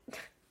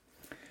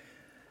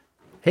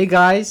Hey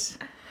guys,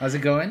 how's it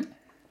going?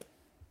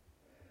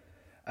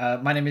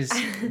 My name is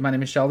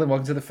Sheldon.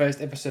 Welcome to the first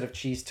episode of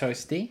Cheese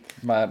Toasty.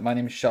 My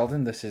name is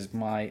Sheldon. This is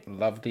my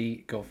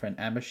lovely girlfriend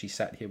Amber. She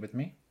sat here with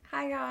me.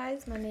 Hi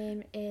guys, my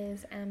name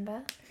is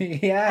Amber.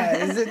 Yeah,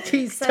 is it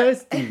Cheese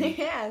Toasty?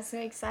 Yeah, so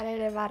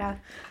excited about our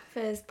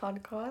first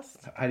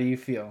podcast. How do you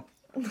feel?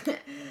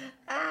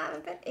 I'm a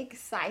bit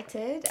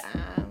excited.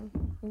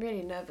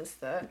 Really nervous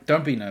though.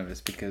 Don't be nervous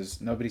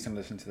because nobody's gonna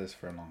listen to this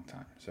for a long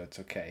time, so it's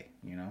okay.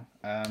 You know.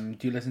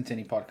 Do you listen to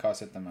any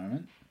podcasts at the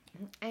moment?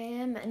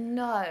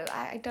 No,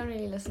 I don't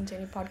really listen to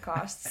any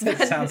podcasts.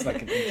 It sounds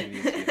like an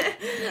interview.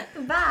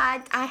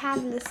 But I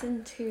have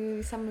listened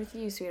to some with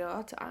you,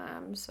 sweetheart.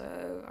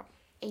 So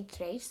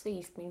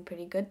H3's been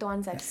pretty good. The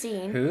ones I've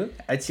seen. Who?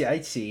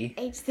 H3.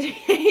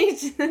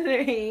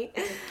 H3.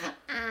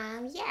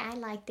 Yeah, I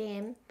like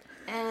them.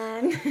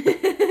 And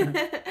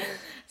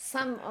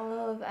some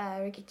of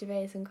Ricky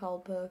Gervais and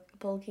Cole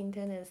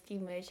Pilkington and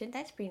Steve Merchant.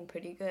 That's been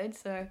pretty good.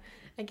 So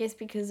I guess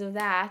because of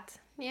that,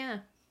 yeah,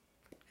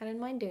 I don't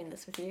mind doing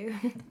this with you.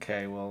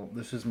 Okay, well,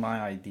 this was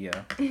my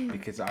idea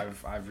because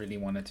I've really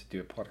wanted to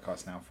do a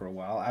podcast now for a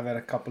while. I've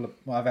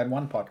had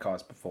one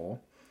podcast before,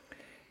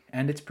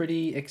 and it's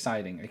pretty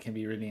exciting. It can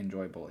be really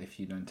enjoyable if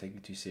you don't take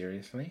it too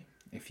seriously,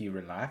 if you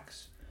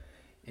relax,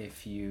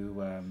 if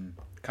you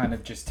kind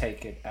of just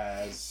take it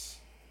as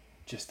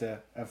just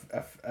a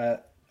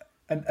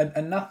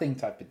nothing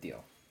type of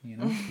deal, you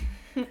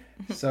know.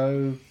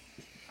 So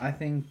I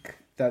think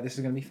that this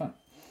is going to be fun.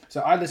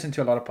 So I listen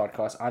to a lot of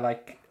podcasts.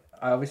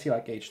 I obviously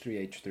like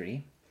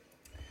H3H3.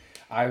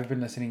 I've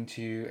been listening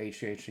to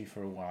H3H3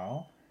 for a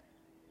while.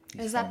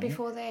 Is that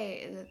before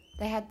they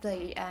had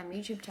the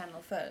YouTube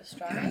channel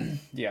first, right?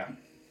 Yeah.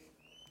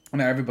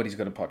 Now everybody's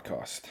got a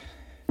podcast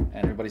and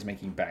everybody's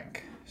making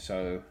bank.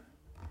 So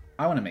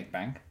I want to make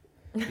bank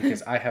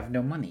because I have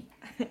no money.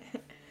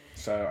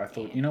 So I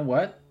thought, you know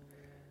what?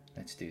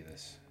 Let's do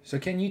this. So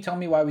can you tell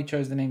me why we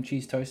chose the name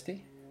Cheese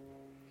Toasty?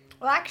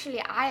 Well, actually,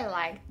 I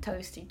like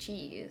toasty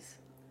cheese.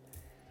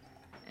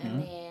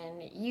 And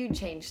then you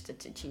changed it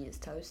to cheese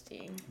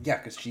toasty. Yeah,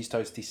 because Cheese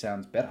Toasty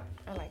sounds better.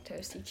 I like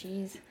toasty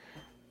cheese.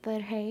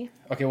 But hey.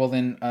 Okay, well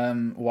then,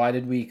 why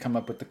did we come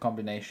up with the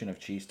combination of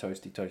Cheese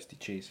Toasty, Toasty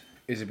Cheese?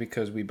 Is it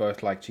because we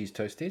both like cheese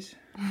toasties?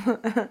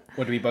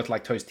 Or do we both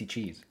like toasty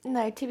cheese?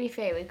 No, to be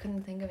fair, we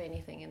couldn't think of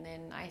anything. And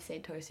then I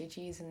said toasty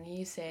cheese and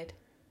you said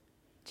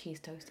cheese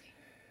toasty.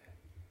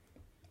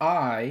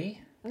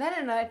 No,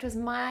 it was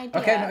my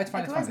idea. Okay, no, it's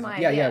fine. It it's was fine. my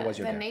Yeah, idea. it was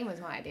your The idea. name was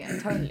my idea,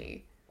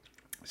 totally.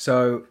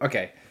 So,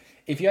 okay.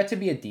 If you had to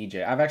be a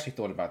DJ, I've actually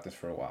thought about this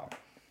for a while.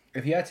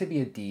 If you had to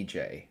be a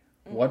DJ,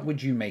 what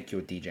would you make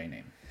your DJ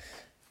name?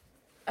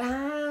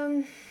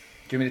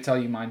 Do you want me to tell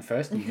you mine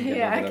first? You can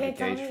get a little bit of a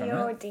tell gauge me from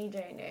your it.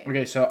 DJ name.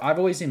 Okay, so I've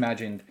always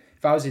imagined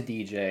if I was a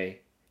DJ,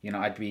 you know,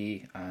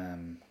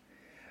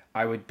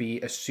 I would be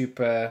a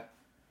super,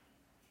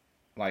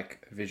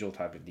 like, visual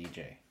type of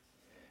DJ.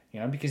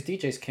 You know, because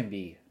DJs can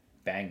be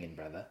banging,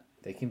 brother.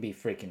 They can be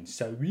freaking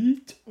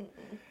sweet.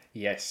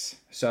 Yes.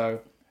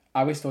 So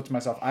I always thought to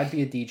myself, I'd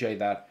be a DJ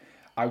that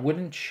I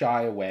wouldn't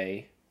shy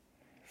away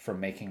from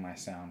making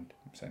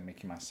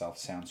myself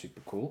sound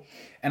super cool.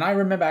 And I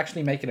remember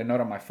actually making a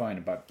note on my phone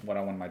about what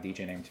I want my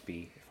DJ name to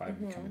be if I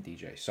become a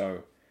DJ.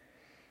 So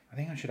I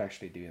think I should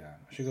actually do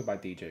that. I should go buy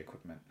DJ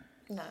equipment.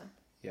 No,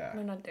 Yeah.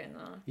 we're not doing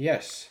that.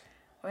 Yes.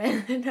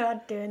 We're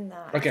not doing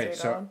that. Okay,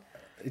 so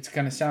it's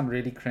going to sound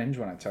really cringe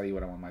when I tell you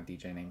what I want my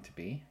DJ name to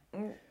be.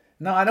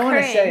 No, I don't want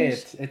to say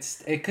it.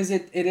 It's because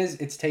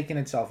it's taking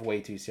itself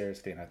way too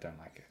seriously and I don't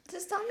like it.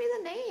 Just tell me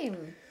the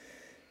name.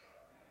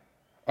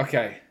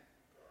 Okay.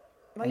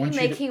 Are you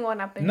making one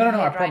up in No, your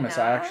I head promise.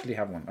 right now? I actually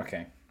have one.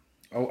 Okay.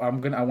 Oh, I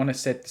want to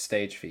set the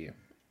stage for you.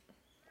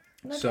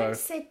 No, So- don't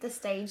set the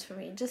stage for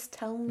me. Just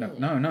tell me.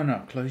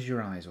 No. Close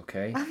your eyes,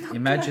 okay?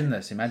 Imagine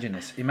this.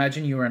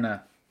 Imagine you're in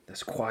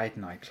this quiet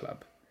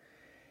nightclub.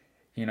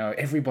 You know,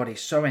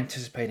 everybody's so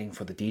anticipating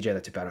for the DJ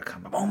that's about to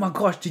come up. Oh my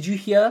gosh, did you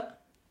hear?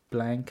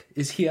 Blank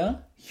is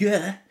here.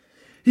 Yeah.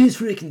 He's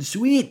freaking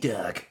sweet,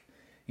 dog.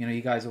 You know,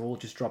 you guys have all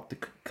just dropped a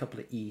couple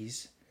of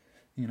E's.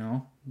 You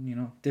know,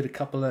 did a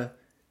couple of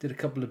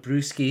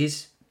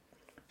brewskis,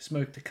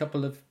 smoked a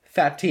couple of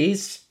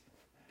fatties.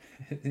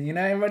 You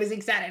know, everybody's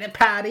excited to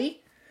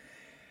party.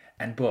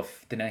 And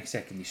boof, the next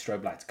second, these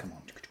strobe lights come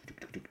on.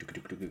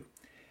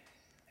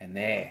 And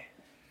there,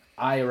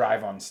 I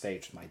arrive on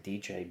stage with my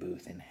DJ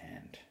booth in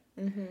hand.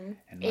 Mm-hmm.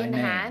 And In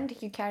hand,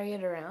 you carry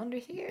it around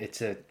with you.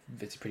 It's a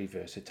pretty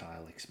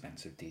versatile,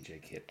 expensive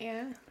DJ kit.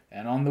 Yeah.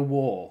 And on the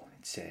wall,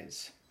 it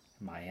says,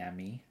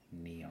 Miami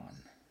Neon.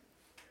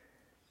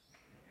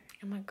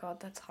 Oh my god,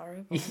 that's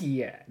horrible.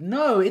 Yeah.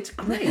 No, it's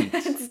great.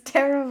 It's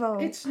terrible.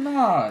 It's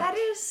not. That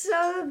is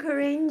so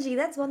cringy.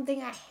 That's one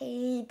thing I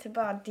hate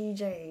about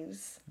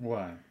DJs.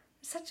 What?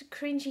 Such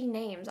cringy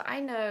names.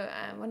 I know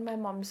one of my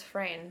mom's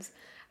friends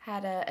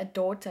had a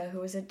daughter who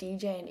was a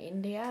DJ in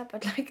India,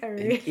 but like a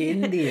really...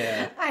 In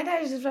India? I know,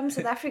 she's from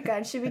South Africa,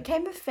 and she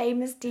became a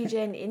famous DJ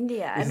in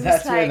India. And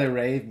That's was where like, the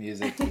rave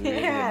music is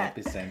really Yeah.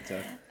 an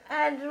epicenter.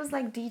 And it was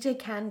like DJ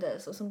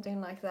Candace or something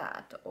like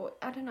that. Or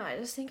I don't know, I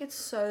just think it's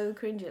so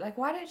cringy. Like,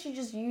 why don't you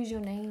just use your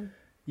name?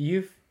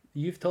 You've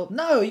told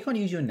no, you can't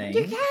use your name.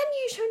 You can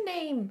use your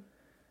name.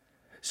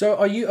 So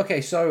are you okay?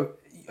 So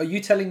are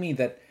you telling me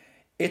that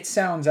it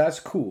sounds as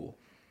cool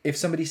if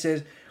somebody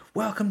says,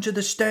 "Welcome to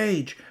the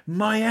stage,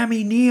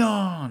 Miami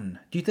Neon"?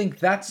 Do you think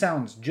that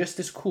sounds just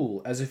as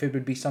cool as if it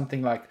would be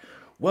something like,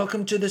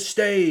 "Welcome to the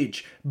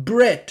stage,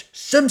 Brett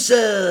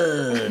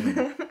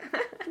Simpson"?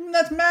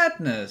 That's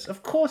madness.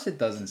 Of course it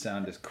doesn't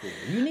sound as cool.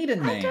 You need a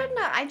name. I don't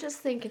know. I just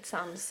think it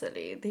sounds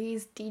silly.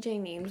 These DJ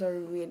names are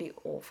really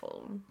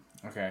awful.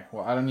 Okay,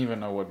 well, I don't even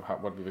know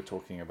what we were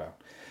talking about.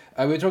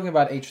 We were talking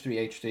about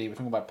H3H3. We're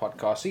talking about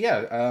podcasts. So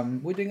yeah,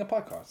 we're doing a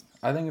podcast.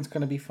 I think it's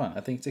going to be fun. I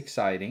think it's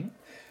exciting.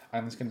 I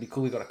think it's going to be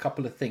cool. We've got a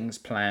couple of things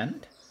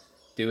planned.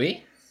 Do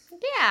we?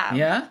 Yeah.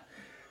 Yeah?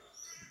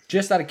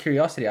 Just out of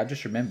curiosity, I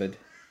just remembered.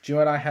 Do you know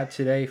what I had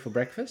today for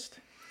breakfast?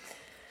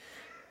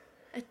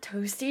 A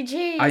toasty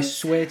cheese. I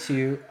swear to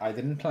you, I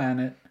didn't plan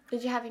it.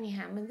 Did you have any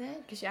ham in there?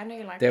 Because I know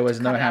you like. There was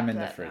to no cut ham up in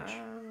the that- fridge.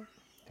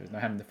 There was no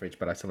ham in the fridge,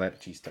 but I still had a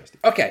cheese toasty.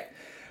 Okay,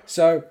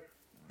 so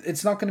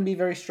it's not going to be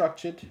very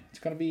structured. It's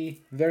going to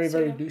be very,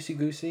 very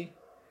loosey-goosey.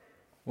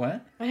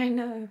 What? I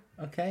know.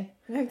 Okay.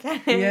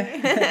 Okay.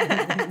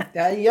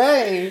 Yeah.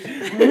 Yay!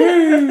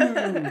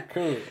 Woo!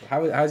 Cool.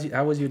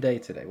 How was your day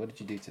today? What did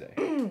you do today?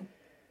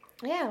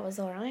 Yeah, it was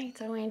alright.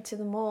 I went to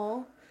the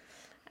mall.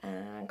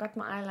 Got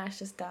my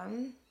eyelashes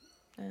done.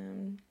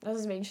 I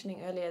was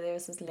mentioning earlier, there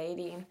was this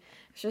lady, and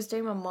she was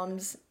doing my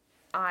mom's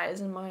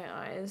eyes and my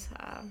eyes.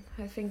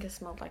 Her fingers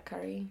smelled like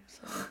curry,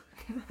 so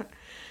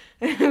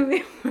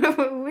we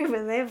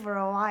were there for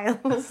a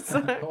while.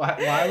 So.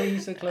 Why were you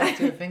so close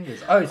to her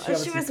fingers? Oh,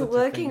 she was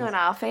working on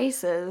our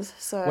faces,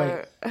 so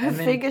Wait, her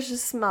fingers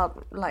just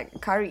smelled like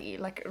curry,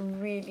 like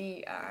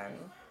really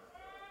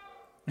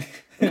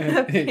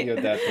Your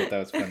dad thought that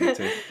was funny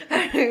too.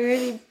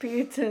 really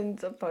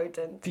potent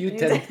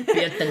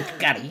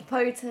curry.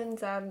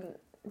 potent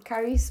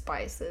curry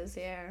spices,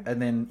 yeah.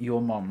 And then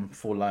your mom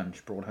for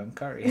lunch brought home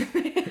curry.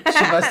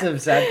 She must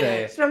have sat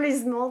there. She probably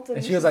smelled it.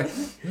 And she was like,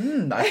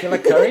 I feel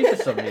like curry for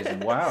some reason.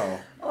 Wow.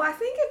 Oh, I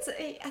think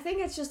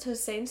it's just her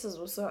senses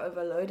were so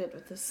overloaded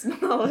with the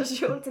smell.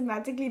 She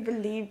automatically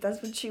believed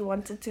that's what she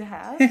wanted to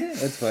have.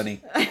 That's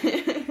funny.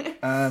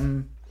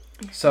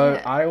 So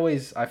Yeah. I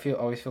always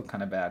feel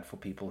kind of bad for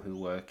people who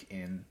work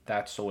in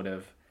that sort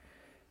of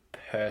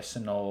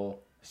personal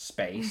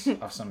space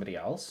of somebody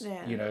else.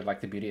 Yeah. You know,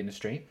 like the beauty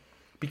industry,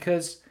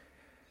 because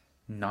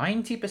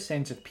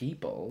 90% of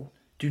people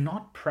do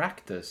not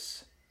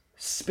practice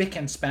spick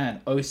and span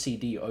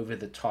OCD over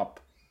the top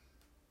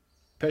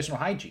personal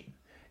hygiene.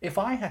 If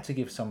I had to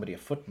give somebody a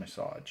foot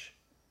massage,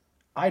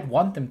 I'd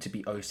want them to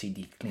be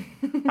OCD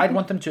clean. I'd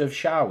want them to have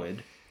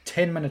showered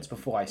 10 minutes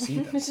before I see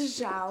them. Mrs.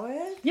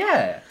 Showered?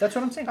 Yeah, that's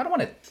what I'm saying. I don't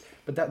want it,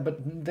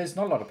 but there's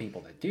not a lot of people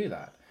that do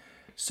that.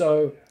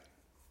 So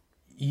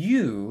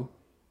you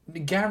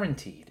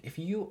guaranteed, if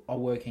you are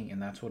working in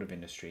that sort of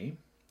industry,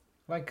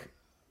 like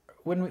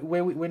when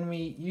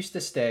we used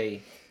to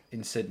stay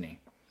in Sydney,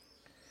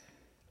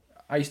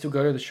 I used to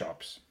go to the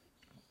shops,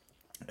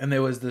 and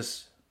there was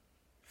this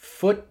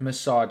foot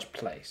massage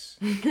place.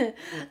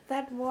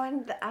 That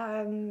one,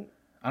 I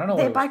don't know what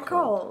They're it was by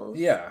called. Coles.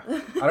 Yeah,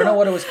 I don't know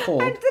what it was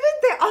called. and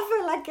didn't they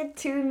offer like a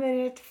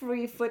 2-minute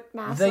free foot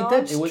massage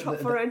did. It was-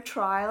 for a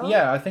trial?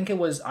 Yeah, I think it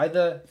was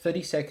either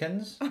 30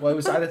 seconds. Well, it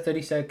was either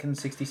 30 seconds,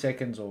 60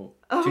 seconds, or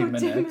 2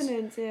 minutes. 2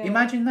 minutes, yeah.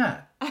 Imagine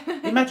that.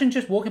 Imagine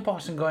just walking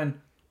past and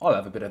going, I'll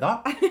have a bit of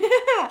that.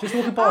 Just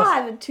walking I past.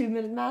 had a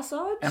 2-minute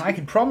massage. And I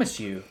can promise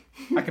you,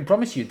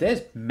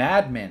 there's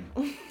madmen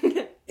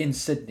in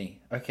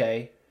Sydney,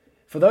 okay?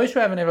 For those who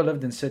haven't ever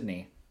lived in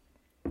Sydney,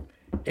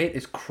 it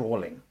is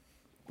crawling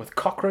with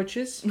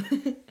cockroaches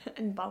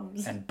And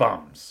bums. and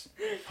bums.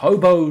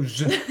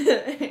 Hobos.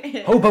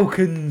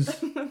 Hobokins.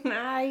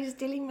 He's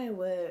stealing my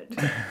word.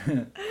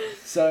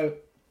 So,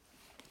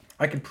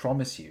 I can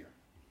promise you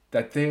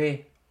that there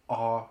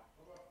are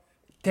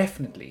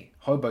definitely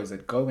hobos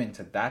that go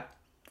into that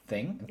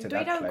thing, into We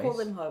that don't place. call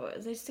them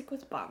hobos. They stick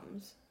with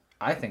bums.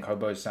 I think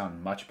hobos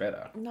sound much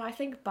better. No, I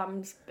think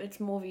bums, it's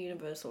more of a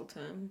universal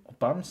term.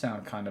 Bums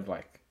sound kind of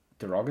like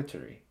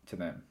derogatory to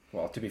them.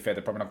 Well, to be fair,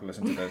 they're probably not going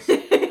to listen to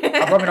this.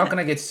 I'm probably not going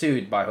to get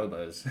sued by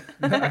hobos.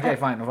 Okay,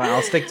 fine.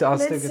 I'll stick to...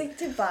 Let's stick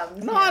to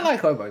bums. No, yeah. I like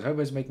hobos.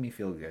 Hobos make me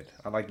feel good.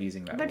 I like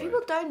using that But word.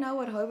 people don't know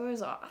what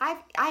hobos are.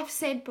 I've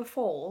said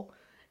before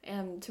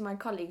to my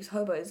colleagues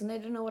hobos, and they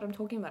don't know what I'm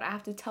talking about. I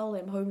have to tell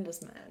them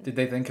homeless man. Did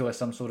they think it was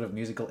some sort of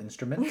musical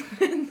instrument?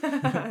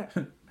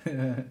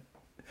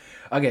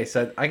 Okay,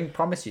 so I can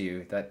promise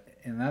you that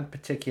in that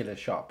particular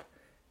shop,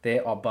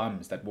 there are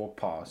bums that walk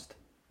past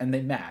and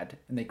they're mad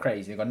and they're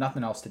crazy. They've got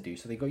nothing else to do.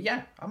 So they go,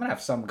 yeah, I'm going to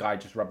have some guy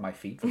just rub my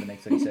feet for the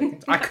next 30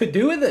 seconds. I could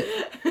do with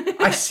it.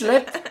 I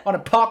slept on a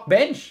park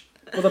bench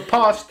for the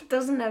past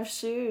Doesn't have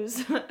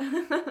shoes.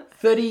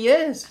 30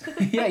 years.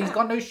 Yeah, he's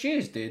got no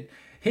shoes, dude.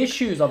 His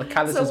shoes are the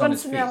calluses So on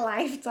his once in feet. a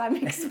lifetime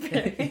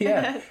experience.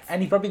 Yeah,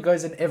 and he probably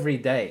goes in every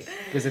day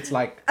because it's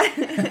like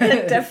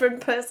A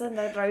different person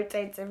that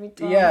rotates every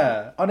time.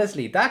 yeah.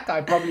 Honestly, that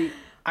guy probably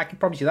I can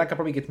promise you that guy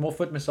probably gets more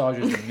foot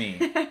massages than me.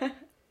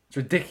 It's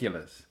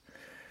ridiculous.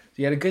 So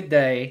you had a good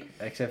day,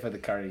 except for the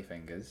curry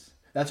fingers.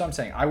 That's what I'm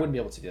saying. I wouldn't be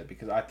able to do it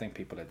because I think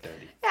people are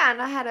dirty. Yeah,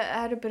 and I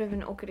had a bit of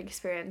an awkward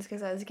experience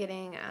because I was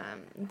getting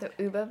the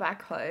Uber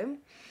back home,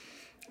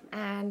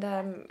 and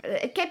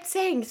it kept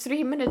saying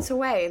 3 minutes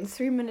away, and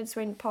 3 minutes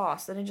went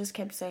past, and it just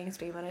kept saying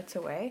 3 minutes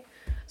away.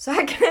 So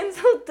I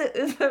cancelled the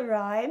Uber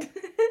ride,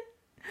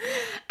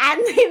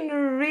 and then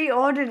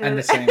reordered it. And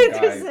the same It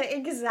guy. was the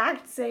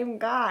exact same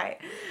guy.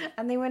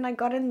 And then when I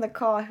got in the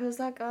car, he was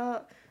like,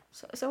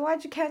 so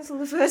why'd you cancel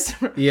the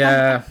first ride?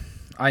 Yeah,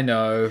 I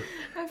know.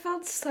 I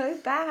felt so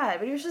bad,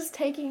 but it was just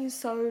taking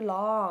so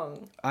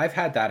long. I've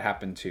had that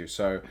happen too.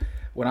 So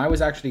when I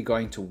was actually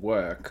going to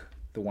work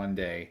the one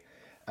day,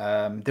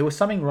 there was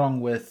something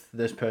wrong with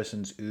this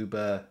person's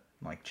Uber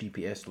like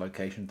GPS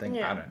location thing.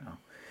 Yeah. I don't know.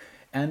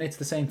 And it's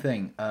the same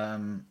thing.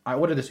 I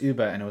ordered this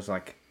Uber and it was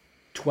like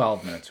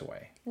 12 minutes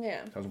away.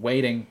 Yeah. So I was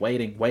waiting.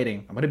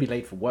 I'm going to be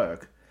late for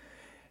work.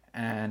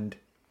 And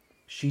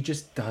she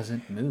just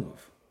doesn't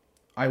move.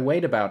 I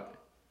wait about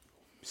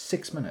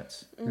 6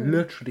 minutes.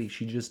 Literally,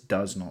 she just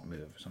does not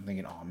move. So I'm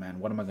thinking, oh man,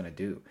 what am I going to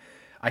do?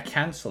 I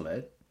cancel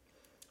it,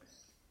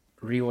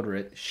 reorder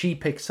it. She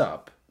picks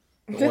up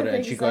the order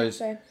and she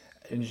goes,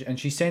 and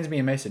she sends me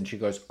a message. She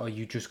goes, are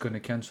you just going to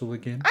cancel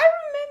again? I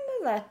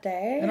remember that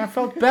day. And I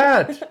felt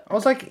bad. I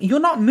was like, you're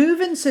not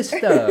moving,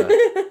 sister.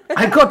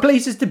 I've got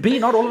places to be.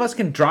 Not all of us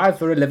can drive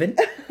for a living.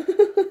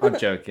 I'm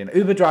joking.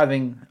 Uber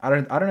driving, I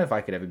don't know if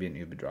I could ever be an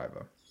Uber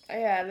driver.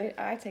 Yeah,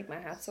 I take my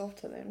hats off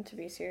to them, to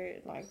be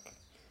serious. Like,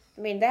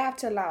 I mean, they have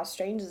to allow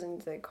strangers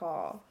into their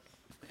car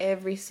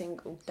every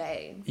single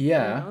day.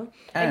 Yeah. You know?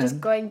 And just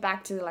And going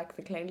back to, like,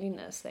 the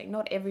cleanliness thing.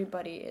 Not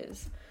everybody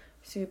is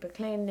super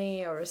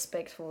cleanly or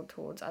respectful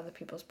towards other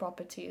people's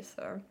properties.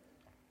 So,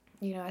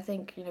 you know, I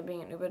think, you know,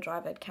 being an Uber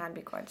driver, it can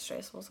be quite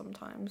stressful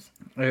sometimes.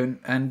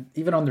 and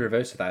even on the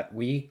reverse of that,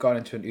 we got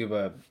into an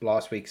Uber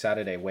last week,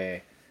 Saturday,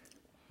 where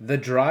the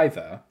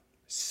driver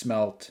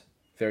smelt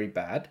very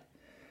bad.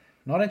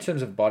 Not in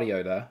terms of body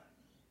odor,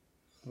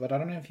 but I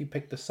don't know if you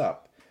picked this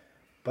up,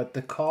 but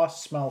the car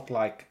smelled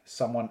like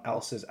someone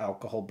else's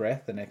alcohol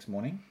breath the next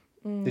morning.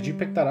 Did you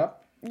pick that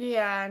up?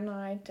 Yeah, no,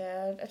 I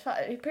did.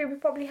 He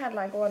probably had,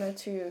 like, one or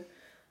two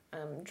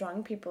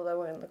drunk people that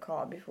were in the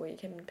car before you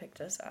came and picked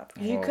us up.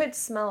 You Oh. could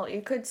smell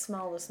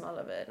the smell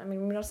of it. I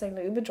mean, we're not saying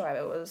the Uber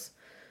driver was,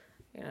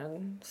 you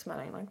know,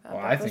 smelling like that.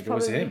 Well, but I think it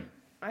was probably- him.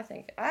 I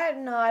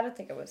don't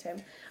think it was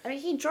him. I mean,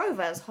 he drove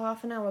us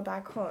half an hour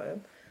back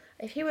home.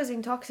 If he was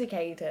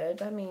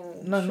intoxicated, I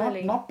mean, No,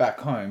 surely... not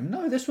back home.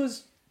 No, this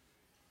was...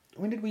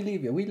 When did we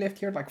leave here? We left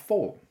here at like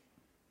 4.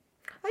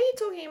 Are you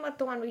talking about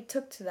the one we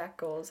took to that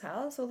girl's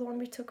house or the one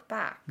we took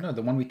back? No,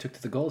 the one we took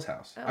to the girl's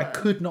house. I Oh.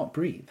 could not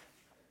breathe.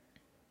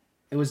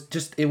 It was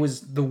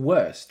the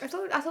worst. I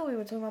thought we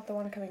were talking about the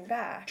one coming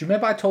back. Do you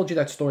remember I told you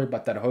that story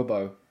about that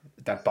hobo,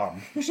 that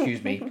bum,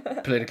 excuse me,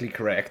 politically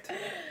correct,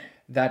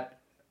 that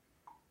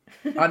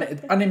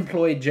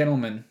unemployed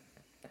gentleman,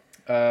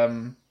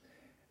 when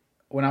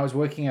I was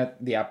working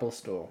at the Apple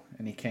store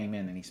and he came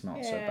in and he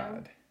smelled so Yeah.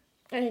 bad.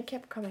 And he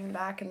kept coming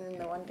back, and then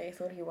the one day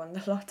thought he won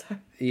the lotto.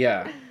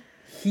 Yeah.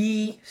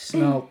 He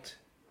smelled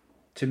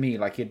to me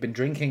like he had been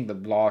drinking the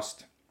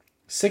last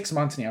 6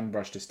 months and he hadn't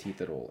brushed his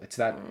teeth at all. It's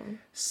that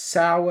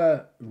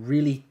sour,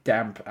 really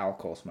damp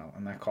alcohol smell,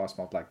 and that car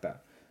smelled like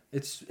that.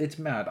 It's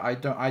mad. I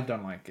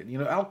don't like it. You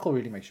know, alcohol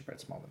really makes your breath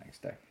smell the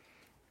next day.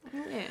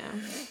 Yeah.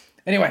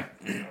 Anyway,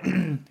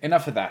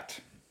 enough of that.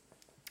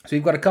 So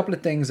we've got a couple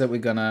of things that we're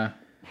gonna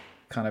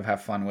kind of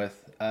have fun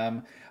with.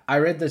 I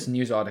read this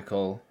news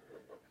article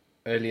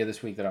earlier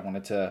this week that I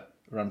wanted to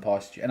run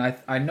past you, and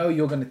I know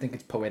you're gonna think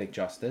it's poetic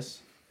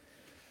justice,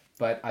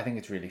 but I think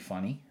it's really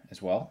funny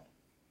as well.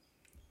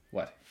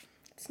 What?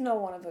 It's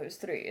not one of those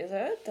three, is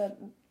it? That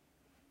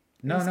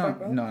No.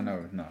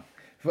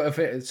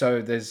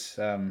 So there's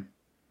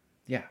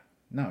yeah.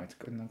 No, it's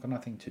got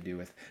nothing to do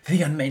with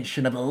the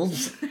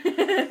unmentionables.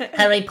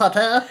 Harry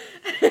Potter.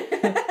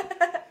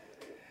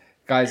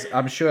 Guys,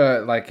 I'm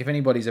sure, like, if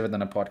anybody's ever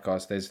done a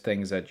podcast, there's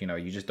things that, you know,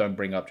 you just don't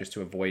bring up just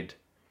to avoid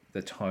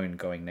the tone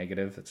going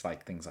negative. It's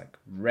like things like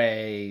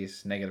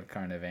race, negative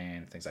current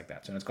event, things like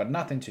that. So it's got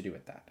nothing to do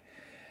with that.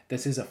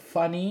 This is a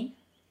funny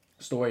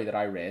story that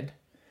I read.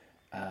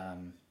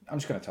 I'm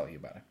just going to tell you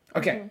about it.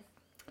 Okay.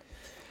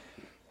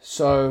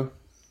 So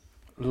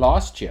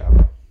last year,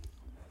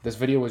 this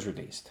video was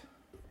released,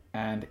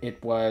 and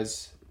it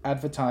was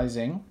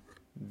advertising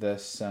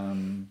this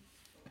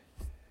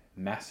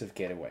massive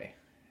getaway.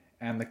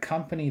 And the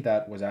company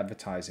that was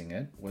advertising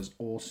it was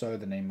also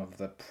the name of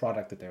the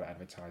product that they were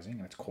advertising,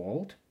 and it's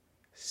called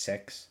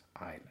Sex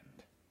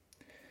Island.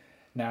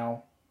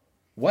 Now,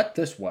 what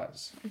this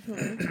was,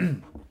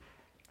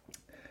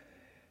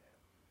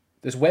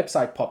 this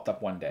website popped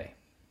up one day,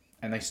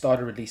 and they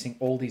started releasing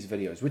all these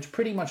videos, which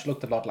pretty much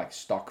looked a lot like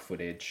stock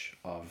footage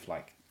of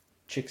like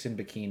chicks in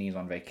bikinis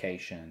on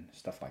vacation,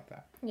 stuff like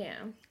that. Yeah.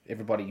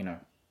 Everybody, you know,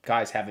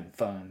 guys having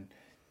fun,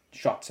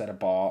 shots at a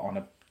bar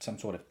on some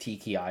sort of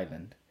tiki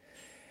island.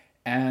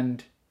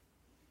 And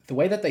the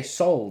way that they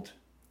sold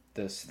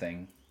this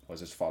thing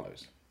was as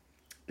follows.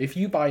 If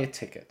you buy a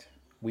ticket,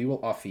 we will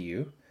offer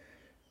you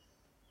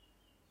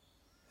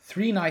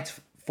 3 nights,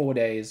 4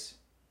 days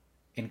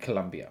in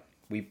Colombia.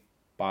 We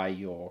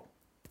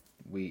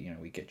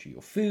get you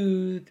your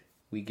food,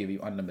 we give you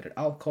unlimited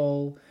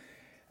alcohol,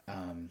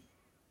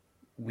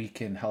 we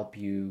can help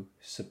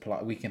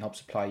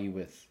supply you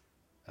with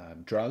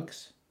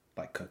drugs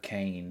like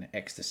cocaine,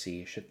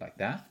 ecstasy, shit like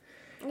that.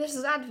 This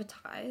is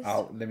advertised.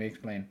 Let me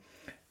explain.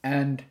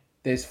 And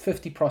there's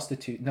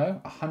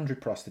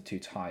 100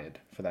 prostitutes hired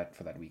for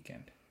that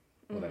weekend,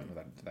 or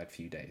that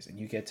few days, and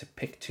you get to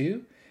pick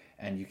 2,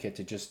 and you get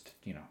to just,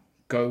 you know,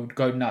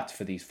 go nuts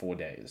for these 4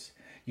 days.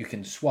 You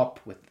can swap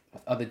with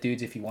other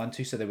dudes if you want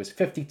to. So there was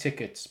 50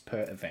 tickets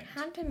per event.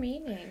 How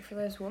demeaning for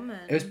those women.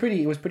 It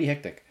was pretty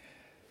hectic,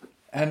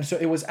 and so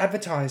it was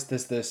advertised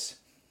as this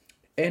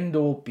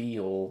end-all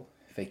be-all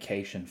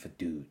vacation for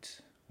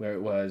dudes, where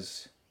it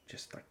was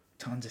just like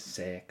tons of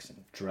sex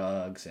and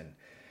drugs and,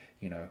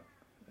 you know,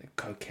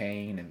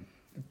 cocaine and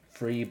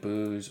free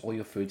booze, all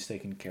your food's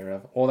taken care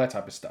of, all that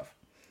type of stuff.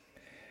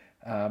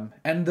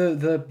 And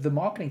the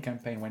marketing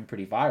campaign went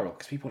pretty viral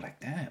because people were like,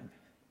 damn,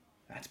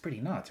 that's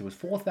pretty nuts. It was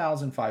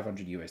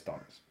 $4,500 US.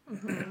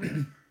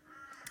 Mm-hmm.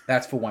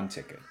 That's for one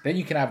ticket. Then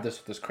you can have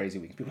this crazy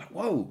week. People are like,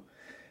 whoa,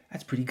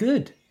 that's pretty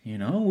good. You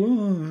know,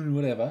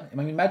 whatever. I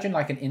mean, imagine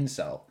like an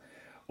incel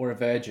or a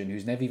virgin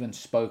who's never even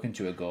spoken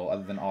to a girl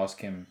other than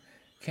ask him,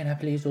 can I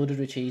please order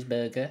a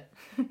cheeseburger?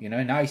 You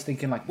know, now he's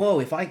thinking like, whoa,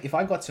 if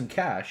I got some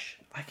cash,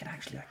 I can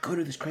actually like go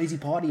to this crazy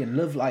party and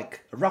live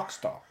like a rock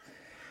star.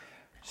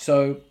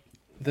 So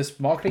this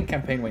marketing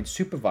campaign went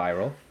super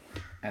viral,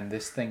 and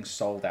this thing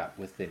sold out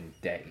within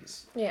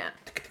days. Yeah.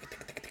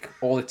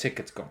 All the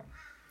tickets gone.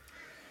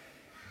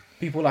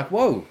 People are like,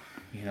 whoa,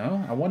 you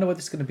know, I wonder what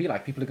this is going to be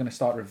like. People are going to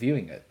start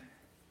reviewing it.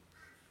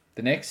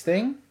 The next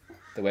thing,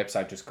 the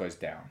website just goes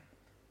down.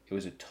 It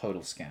was a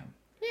total scam.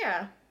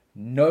 Yeah.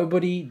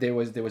 There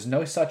was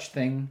no such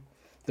thing.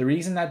 The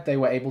reason that they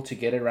were able to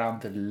get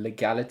around the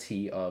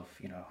legality of,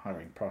 you know,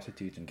 hiring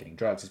prostitutes and getting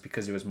drugs is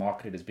because it was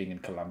marketed as being in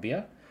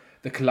Colombia.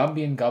 The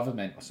Colombian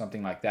government or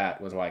something like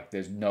that was like,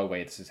 there's no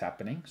way this is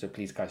happening. So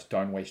please, guys,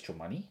 don't waste your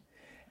money.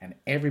 And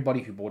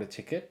everybody who bought a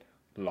ticket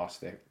lost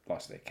their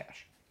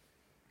cash.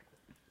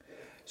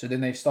 So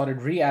then they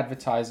started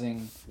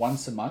re-advertising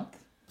once a month,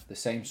 the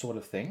same sort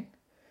of thing.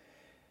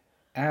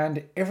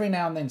 And every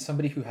now and then,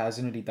 somebody who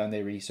hasn't really done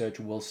their research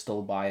will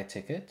still buy a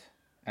ticket.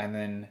 And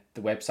then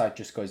the website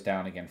just goes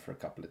down again for a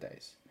couple of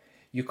days.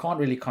 You can't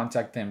really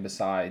contact them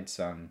besides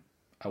a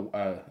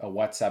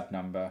WhatsApp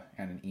number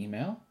and an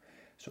email.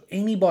 So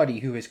anybody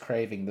who is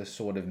craving this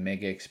sort of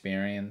mega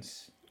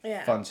experience,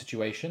 fun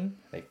situation,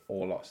 they've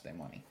all lost their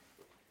money.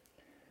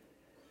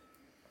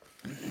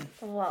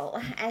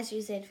 Well, as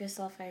you said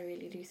yourself, I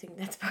really do think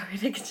that's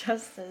poetic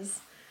justice.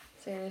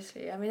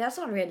 Seriously. I mean, that's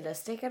not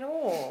realistic at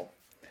all.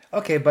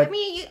 Okay, but... I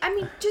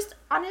mean, just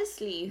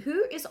honestly,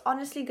 who is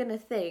honestly going to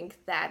think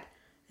that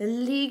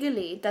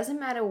legally, it doesn't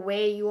matter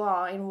where you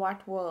are, in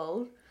what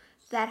world,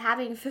 that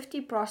having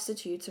 50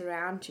 prostitutes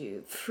around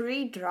you,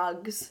 free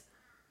drugs...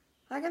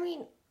 Like, I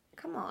mean,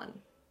 come on.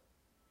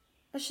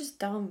 That's just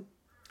dumb.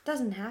 It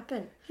doesn't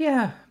happen.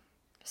 Yeah.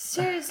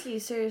 Seriously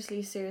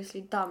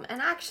dumb.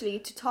 And actually,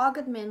 to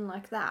target men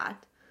like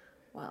that,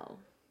 well...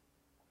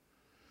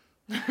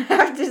 I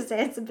have to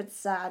say, it's a bit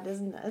sad,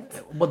 isn't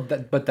it?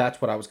 But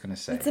that's what I was going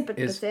to say. It's a bit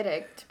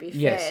pathetic, to be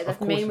yes, fair,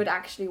 that men would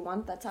actually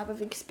want that type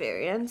of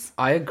experience.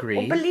 I agree.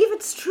 Or believe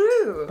it's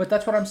true. But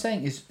that's what I'm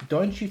saying is,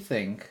 don't you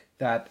think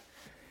that,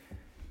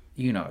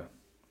 you know...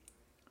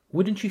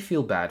 Wouldn't you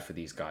feel bad for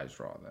these guys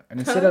rather? And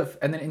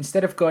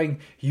instead of going,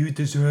 you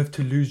deserve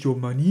to lose your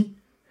money,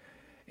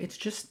 it's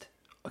just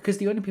because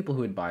the only people who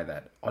would buy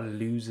that are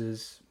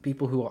losers,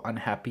 people who are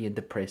unhappy and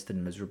depressed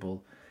and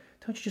miserable.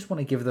 Don't you just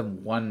want to give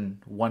them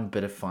one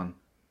bit of fun?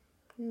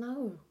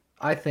 No.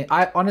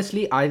 I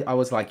honestly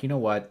was like, you know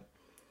what?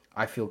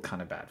 I feel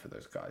kind of bad for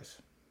those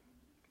guys.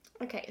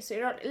 Okay,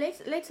 so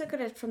let's look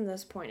at it from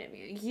this point of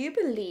view. You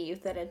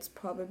believe that it's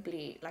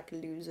probably like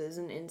losers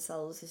and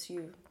incels, as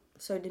you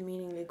so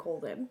demeaningly call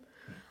them,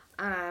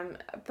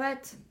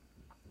 but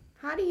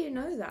how do you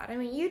know that? I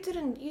mean, you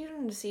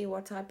didn't see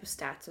what type of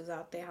stats was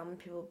out there, how many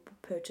people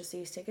purchase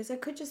these tickets.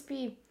 It could just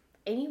be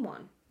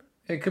anyone.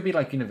 It could be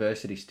like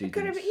university students. It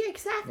could have been, yeah,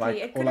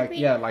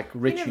 exactly. Like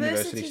rich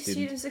university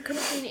students. It could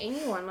have been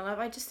anyone.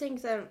 I just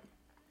think that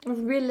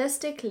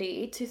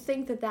realistically, to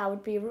think that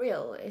would be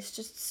real is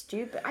just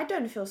stupid. I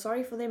don't feel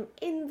sorry for them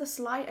in the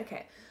slight.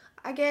 Okay,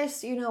 I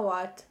guess, you know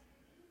what?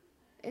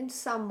 In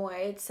some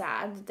way, it's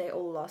sad that they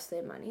all lost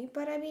their money,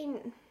 but I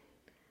mean,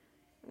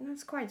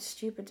 that's quite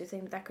stupid to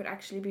think that could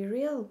actually be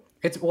real.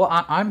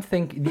 I'm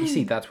thinking. You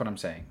see, that's what I'm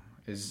saying.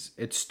 Is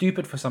it's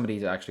stupid for somebody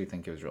to actually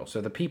think it was real.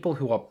 So the people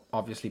who are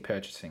obviously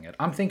purchasing it,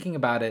 I'm thinking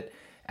about it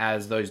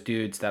as those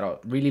dudes that are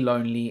really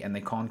lonely and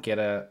they can't get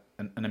a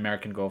an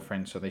American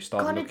girlfriend, so they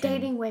start Go on a looking.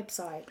 dating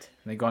website.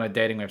 They go on a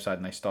dating website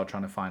and they start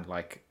trying to find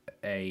like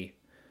a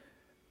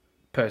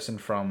person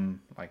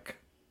from like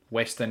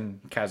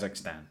Western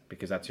Kazakhstan,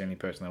 because that's the only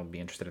person that will be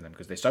interested in them,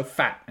 because they're so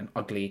fat and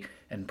ugly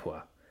and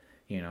poor,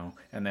 you know.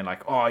 And they're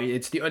like, oh,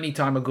 it's the only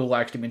time a girl will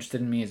actually be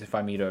interested in me is if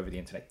I meet her over the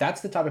internet. That's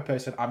the type of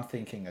person I'm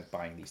thinking of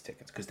buying these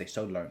tickets, because they're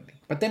so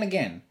lonely. But then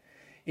again,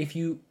 if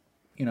you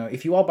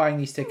are buying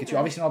these tickets, you're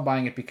obviously not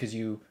buying it because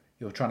you're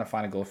trying to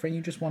find a girlfriend.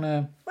 You just want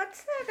to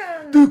What's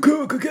that? do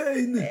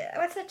cocaine.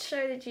 What's that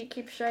show that you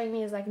keep showing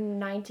me? Is like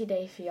 90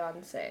 Day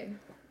Fiance,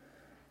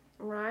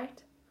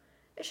 right?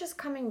 It's just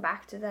coming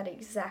back to that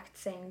exact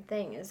same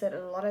thing. Is that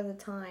a lot of the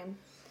time,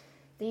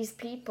 these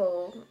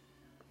people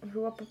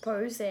who are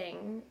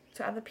proposing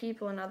to other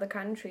people in other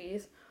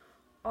countries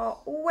are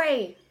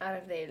way out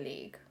of their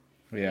league.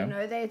 Yeah. You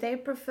know, they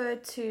prefer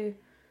to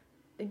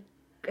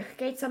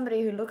get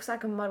somebody who looks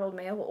like a model,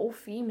 male or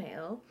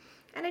female,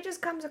 and it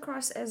just comes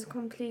across as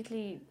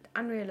completely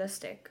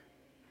unrealistic.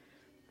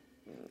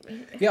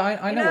 Yeah,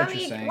 I know what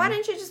you're saying. Why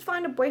don't you just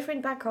find a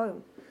boyfriend back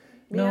home?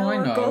 I know.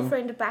 A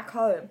girlfriend back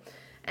home.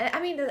 And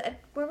I mean,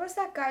 what was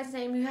that guy's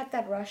name who had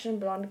that Russian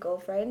blonde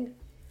girlfriend?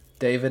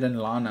 David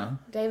and Lana.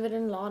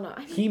 I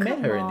mean, He met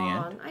her in the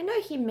end. I know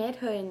he met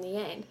her in the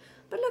end.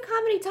 But look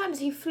how many times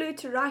he flew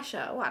to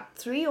Russia. What,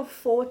 3 or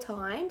 4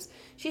 times?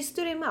 She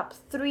stood him up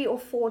 3 or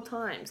 4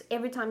 times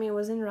every time he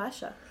was in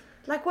Russia.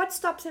 Like, what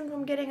stops him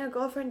from getting a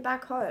girlfriend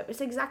back home?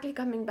 It's exactly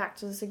coming back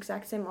to this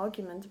exact same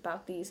argument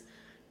about these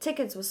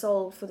tickets were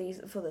sold for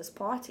this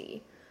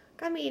party.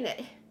 I mean,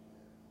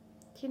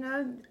 you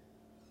know,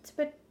 it's a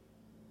bit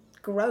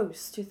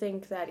gross to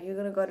think that you're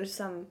going to go to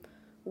some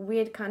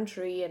weird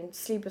country and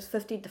sleep with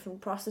 50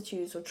 different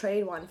prostitutes or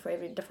trade one for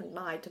every different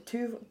night, or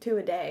two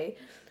a day,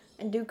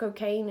 and do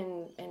cocaine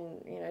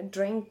and you know,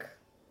 drink.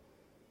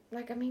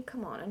 Like, I mean,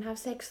 come on, and have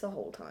sex the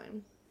whole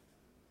time.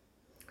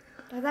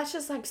 Like, that's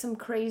just like some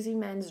crazy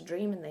man's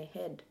dream in their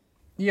head.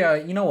 Yeah,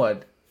 you know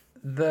what?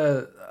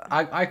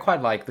 I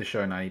quite like the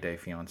show 90 Day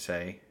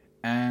Fiancé,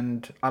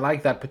 and I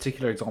like that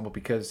particular example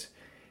because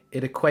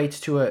it equates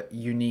to a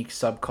unique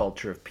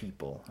subculture of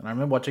people. And I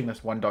remember watching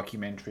this one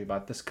documentary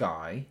about this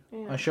guy.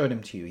 Yeah. I showed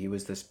him to you. He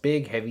was this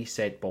big,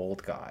 heavy-set,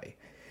 bald guy.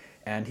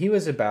 And he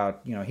was about,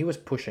 he was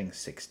pushing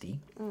 60.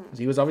 So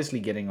he was obviously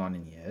getting on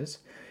in years.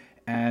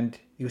 And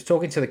he was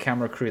talking to the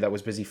camera crew that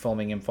was busy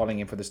following him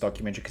for this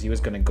documentary, because he was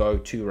going to go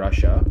to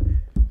Russia.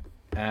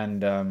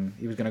 And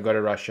he was going to go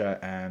to Russia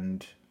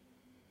and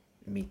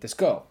meet this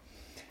girl.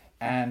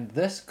 And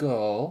this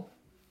girl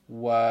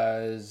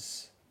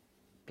was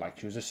like,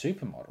 she was a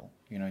supermodel,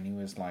 and he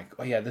was like,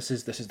 oh yeah, this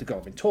is the girl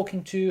I've been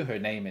talking to. Her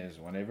name is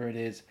whatever it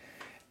is.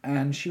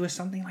 And she was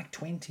something like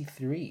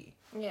 23.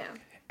 Yeah.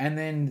 And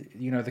then,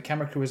 the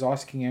camera crew was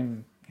asking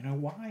him,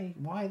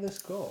 why this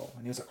girl?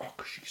 And he was like, oh,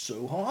 'cause she's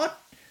so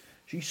hot.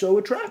 She's so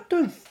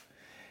attractive.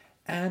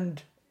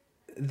 And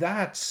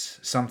that's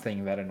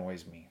something that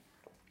annoys me.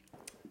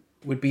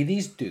 Would be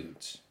these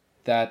dudes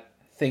that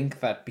think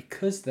that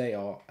because they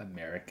are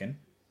American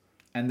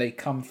and they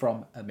come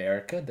from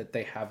America, that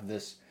they have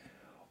this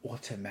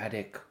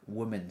automatic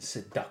woman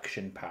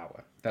seduction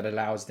power that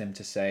allows them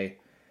to say,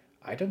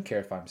 I don't care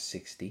if I'm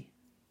 60,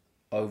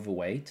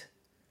 overweight,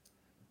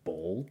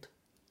 bald,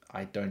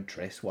 I don't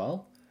dress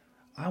well.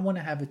 I want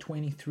to have a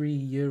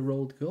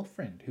 23-year-old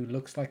girlfriend who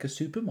looks like a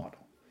supermodel.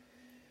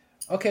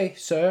 Okay,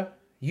 sir,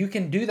 you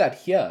can do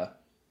that here,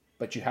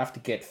 but you have to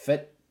get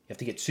fit. You have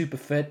to get super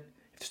fit.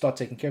 You have to start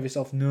taking care of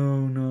yourself.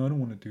 No, I don't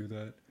want to do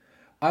that.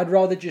 I'd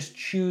rather just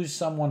choose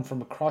someone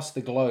from across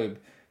the globe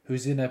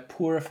who's in a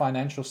poorer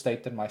financial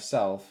state than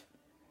myself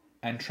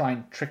and try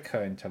and trick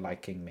her into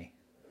liking me.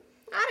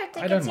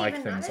 I don't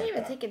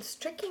even think it's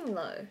tricking,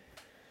 though.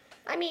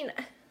 I mean,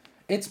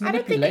 it's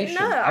manipulation.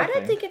 I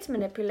don't think it's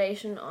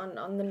manipulation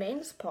on the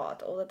men's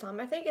part all the time.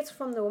 I think it's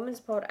from the woman's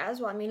part as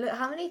well. I mean, look,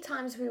 how many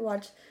times we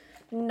watch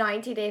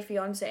 90 Day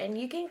Fiancé, and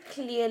you can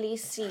clearly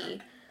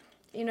see,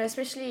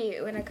 especially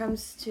when it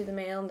comes to the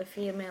male and the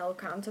female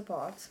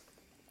counterparts,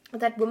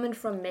 that women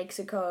from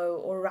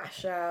Mexico or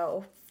Russia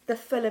or the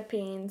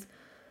Philippines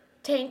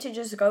tend to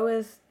just go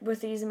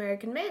with these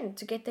American men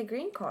to get their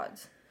green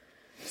cards.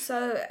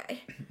 So,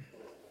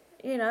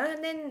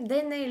 and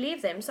then they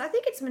leave them. So I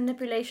think it's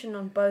manipulation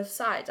on both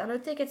sides. I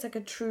don't think it's like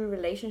a true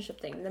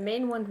relationship thing. The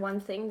men want one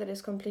thing that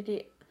is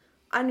completely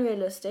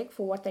unrealistic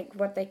for what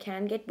they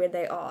can get where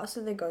they are,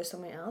 so they go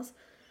somewhere else.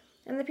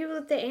 And the people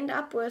that they end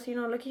up with,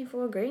 looking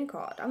for a green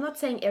card. I'm not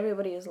saying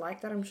everybody is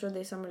like that. I'm sure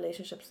there's some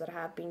relationships that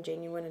have been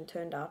genuine and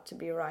turned out to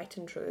be right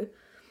and true.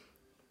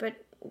 But,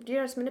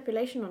 it's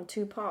manipulation on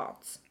two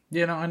parts.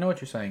 Yeah, no, I know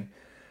what you're saying.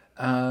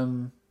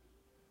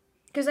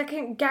 Because I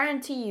can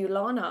guarantee you,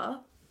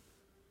 Lana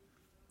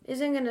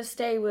isn't going to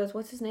stay with,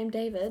 what's his name,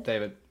 David,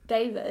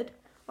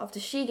 after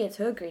she gets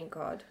her green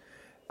card.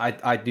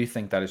 I do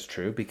think that is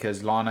true,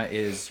 because Lana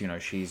is,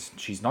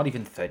 she's not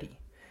even 30.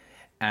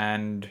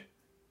 And...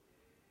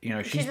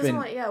 she's been...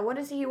 what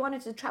is he? He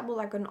wanted to travel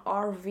like an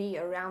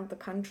RV around the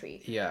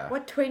country. Yeah.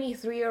 What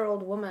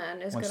 23-year-old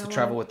woman is wants to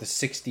travel with the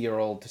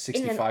 60-year-old to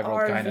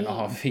 65-year-old guy in an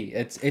RV?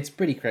 It's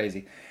pretty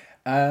crazy.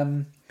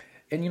 And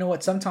you know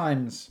what?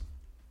 Sometimes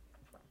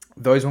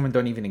those women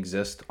don't even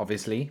exist,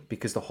 obviously,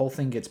 because the whole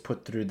thing gets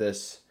put through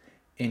this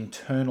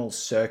internal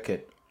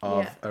circuit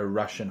of a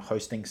Russian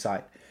hosting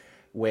site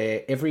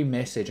where every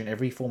message and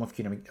every form of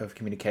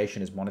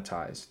communication is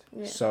monetized.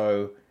 Yeah.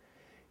 So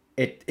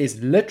it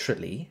is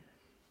literally,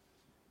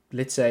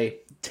 let's say,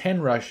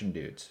 10 Russian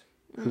dudes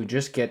who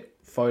just get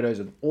photos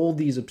of all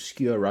these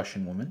obscure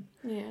Russian women.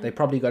 Yeah. They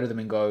probably go to them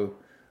and go,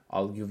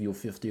 I'll give you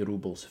 50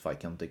 rubles if I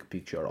can take a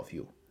picture of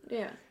you.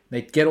 Yeah.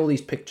 They get all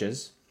these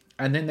pictures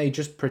and then they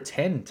just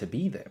pretend to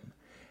be them.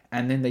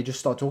 And then they just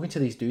start talking to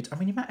these dudes. I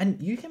mean,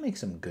 and you can make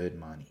some good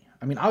money.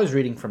 I mean, I was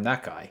reading from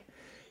that guy.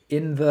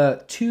 In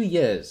the 2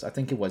 years, I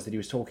think it was, that he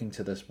was talking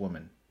to this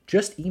woman,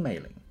 just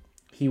emailing,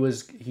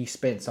 he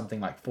spent something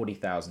like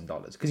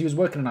 $40,000 because he was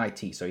working in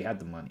IT, so he had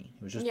the money.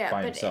 He was just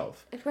by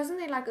himself. It wasn't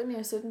there like only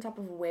a certain type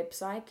of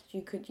website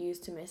you could use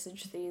to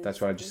message these. That's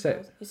what I just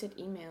said. You said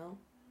email.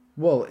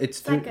 Well,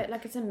 it's through,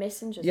 like it's a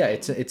messenger. Yeah,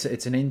 thing.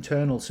 it's an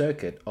internal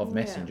circuit of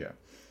Messenger,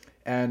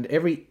 and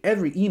every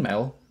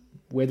email,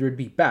 whether it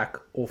be back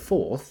or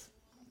forth,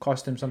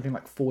 cost him something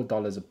like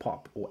 $4 a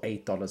pop or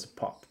 $8 a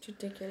pop. It's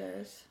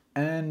ridiculous.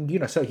 And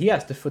so he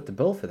has to foot the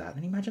bill for that.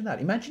 And imagine that.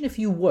 Imagine if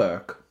you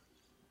work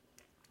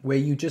where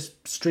you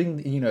just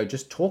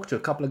just talk to a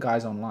couple of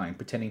guys online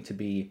pretending to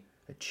be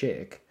a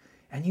chick,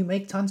 and you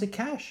make tons of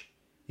cash.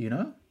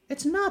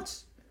 It's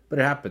nuts, but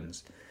it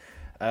happens.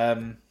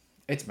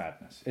 It's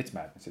madness. It's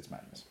madness. It's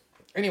madness.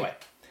 Anyway,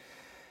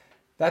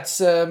 that's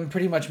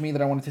pretty much me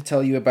that I wanted to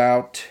tell you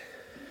about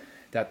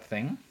that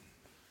thing.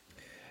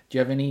 Do you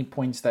have any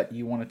points that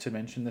you wanted to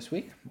mention this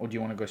week? Or do you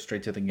want to go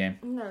straight to the game?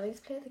 No, let's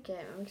play the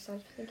game. I'm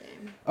excited for the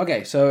game.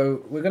 Okay,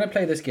 so we're going to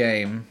play this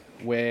game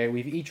where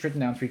we've each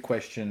written down 3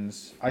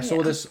 questions. I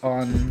saw this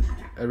on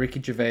a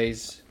Ricky Gervais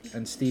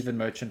and Stephen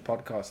Merchant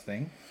podcast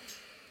thing.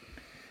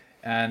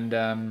 And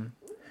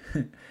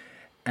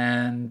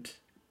and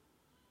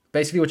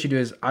basically what you do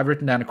is I've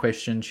written down a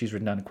question, she's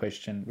written down a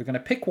question. We're going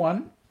to pick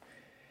one.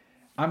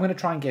 I'm going to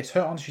try and guess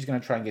her answer. She's going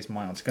to try and guess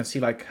my answer. Going to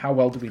see how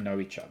well do we know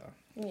each other.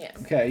 Yeah.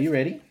 Okay, are you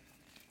ready?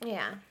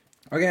 Yeah.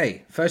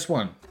 Okay, first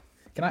one.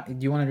 Do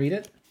you want to read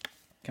it?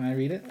 Can I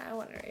read it? I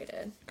want to read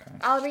it. Okay.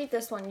 I'll read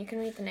this one. You can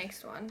read the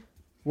next one.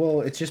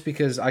 Well, it's just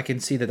because I can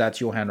see that that's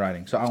your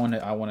handwriting. So I want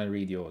to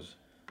read yours.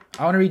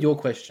 I want to read your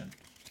question.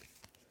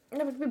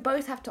 No, but we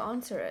both have to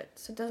answer it.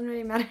 So it doesn't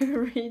really matter who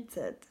reads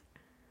it.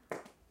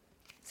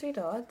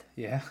 Sweetheart.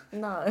 Yeah?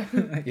 No.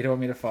 You don't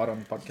want me to fart on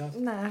the podcast?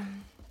 No.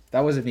 That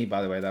wasn't me,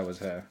 by the way. That was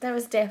her. That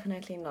was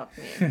definitely not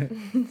me.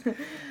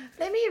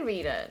 Let me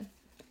read it.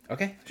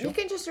 Okay, sure. You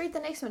can just read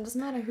the next one.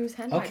 Doesn't matter whose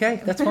handwriting. Okay,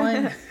 that's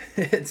fine.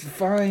 It's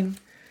fine.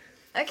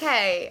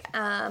 Okay.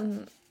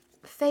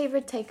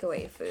 Favorite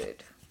takeaway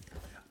food.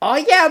 Oh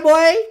yeah,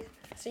 boy.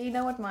 So you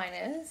know what mine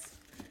is?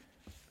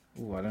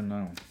 Ooh, I don't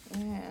know.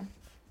 Yeah.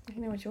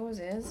 You know what yours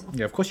is.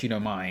 Yeah, of course you know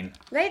mine.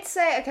 Let's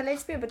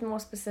be a bit more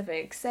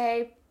specific.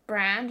 Say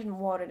brand and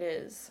what it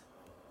is.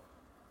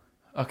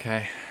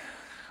 Okay.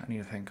 I need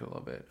to think a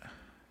little bit.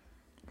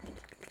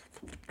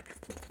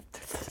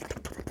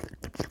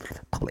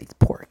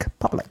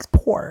 Publix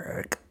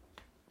pork.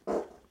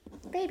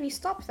 Baby,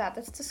 stop that.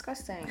 That's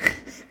disgusting.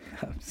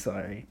 I'm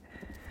sorry.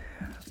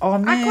 Oh,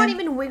 man. I can't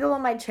even wiggle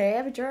on my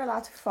chair, but you're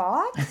allowed to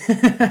fart?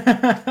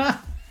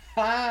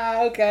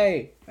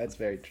 Okay. That's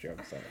very true.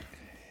 I'm sorry.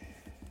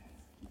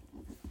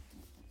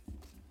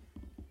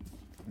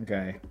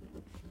 Okay.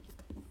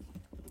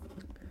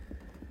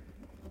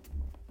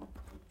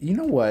 You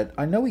know what?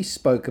 I know we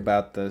spoke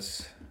about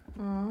this.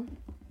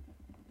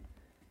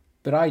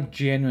 But I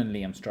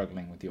genuinely am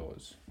struggling with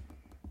yours.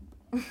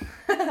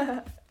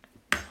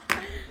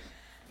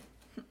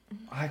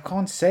 I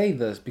can't say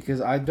this because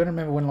I don't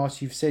remember when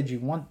last you've said you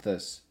want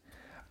this.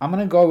 I'm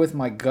gonna go with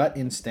my gut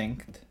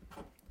instinct,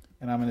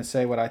 and I'm gonna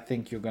say what I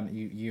think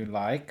you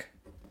like.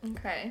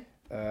 Okay.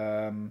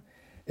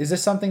 Is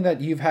this something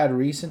that you've had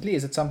recently?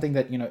 Is it something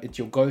that it's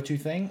your go-to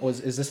thing, or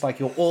is this like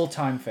your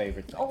all-time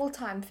favorite thing?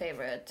 All-time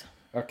favorite.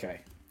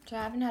 Okay. So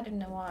I haven't had it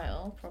in a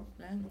while,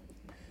 probably.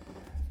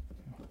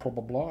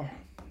 Probably.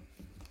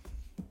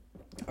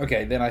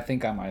 Okay, then I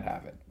think I might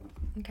have it.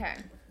 Okay.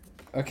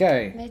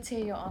 Okay. Let's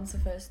hear your answer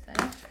first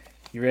then.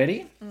 You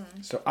ready?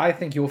 So I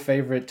think your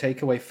favorite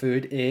takeaway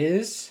food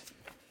is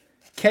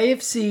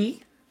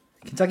KFC,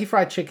 Kentucky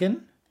Fried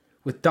Chicken,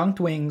 with dunked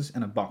wings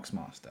and a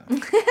Boxmaster.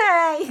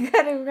 You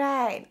got it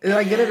right. Did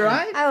I get it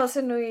right? I also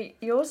know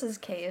yours is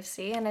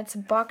KFC, and it's a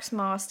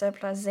Boxmaster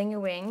plus Zinger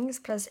wings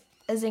plus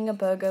a Zinger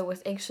burger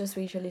with extra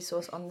sweet chili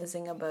sauce on the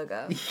Zinger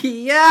burger.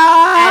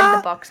 Yeah!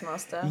 And the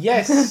Boxmaster.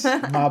 Yes,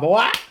 my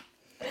boy.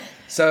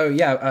 So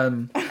yeah,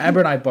 Amber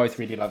and I both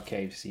really love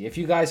KFC. If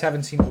you guys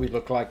haven't seen what we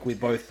look like, we're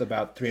both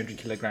about 300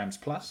 kilograms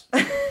plus.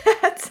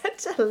 That's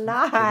such a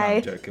lie. No,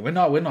 I'm joking. We're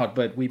not,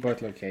 but we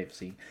both love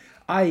KFC.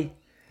 I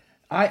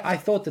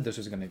thought that this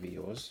was going to be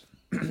yours.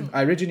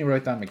 I originally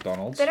wrote down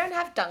McDonald's. They don't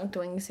have dunked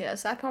wings here,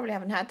 so I probably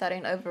haven't had that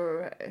in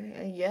over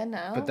a year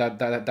now.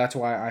 But that's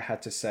why I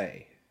had to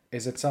say,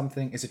 is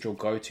it your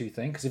go-to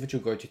thing? Because if it's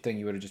your go-to thing,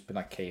 you would have just been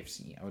like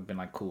KFC. I would have been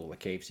like, cool, a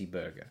KFC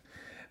burger.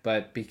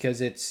 but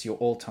because it's your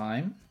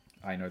all-time,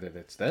 I know that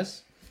it's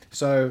this.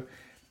 So,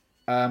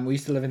 we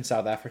used to live in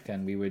South Africa,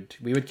 and we would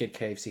get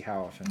KFC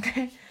how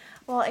often?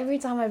 Well, every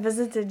time I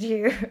visited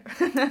you,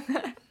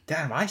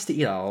 Damn, I used to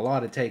eat a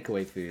lot of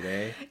takeaway food,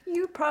 eh?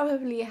 you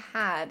probably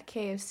had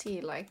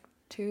KFC like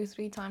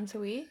 2-3 times a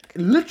week.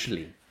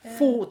 Literally,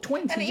 for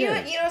 20 And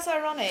years. you know what's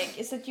ironic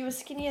is that you were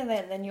skinnier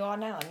then than you are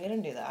now, and you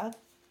don't do that.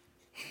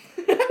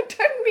 I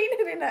don't mean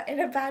it in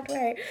a bad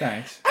way.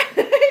 Thanks.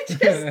 I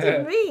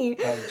just mean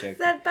I'm joking.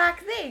 that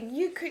back then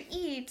you could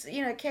eat,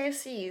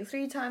 KFC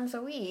 3 times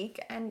a week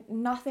and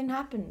nothing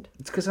happened.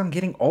 It's because I'm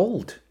getting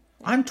old.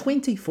 I'm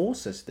 24,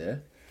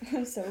 sister.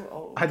 I'm so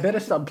old. I better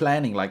start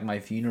planning like my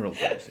funeral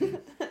person.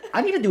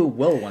 I need to do a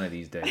will one of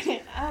these days.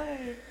 Oh.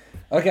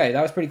 Okay,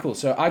 that was pretty cool.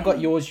 So I got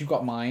yours, you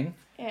got mine.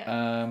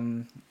 Yeah.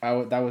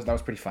 That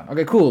was pretty fun.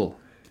 Okay, cool.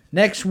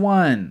 Next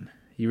one.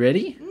 You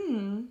ready?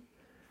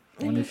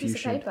 I wonder if you Piece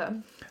of should.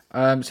 paper.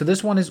 So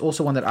this one is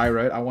also one that I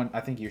wrote.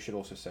 I think you should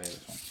also say this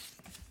one.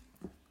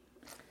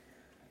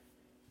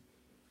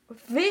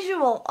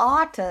 Visual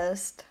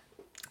artist.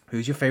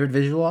 Who's your favorite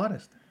visual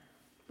artist?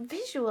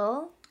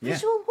 Visual? Yeah.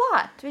 Visual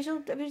what?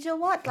 Visual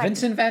what? Like,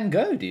 Vincent van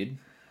Gogh, dude.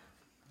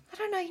 I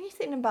don't know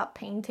anything about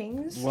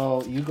paintings.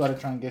 Well, you got to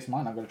try and guess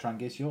mine. I got to try and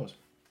guess yours.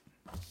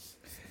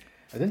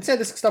 I didn't say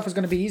this stuff was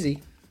going to be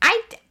easy.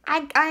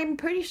 I'm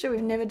pretty sure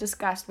we've never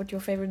discussed what your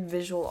favorite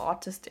visual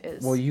artist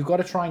is. Well, you got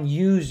to try and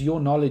use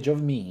your knowledge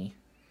of me.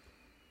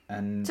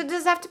 And So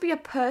does it have to be a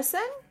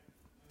person?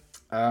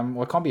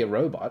 well, it can't be a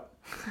robot.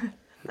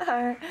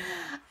 No.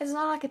 It's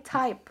not like a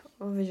type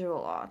of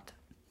visual art.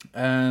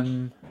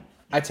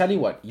 I tell you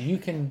what, you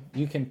can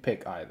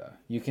pick either.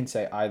 You can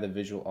say either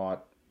visual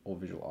art or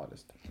visual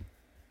artist.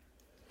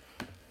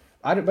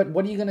 But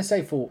what are you gonna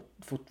say for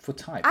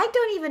type? I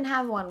don't even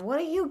have one. What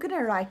are you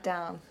gonna write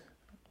down?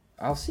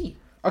 I'll see.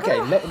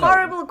 Okay, What a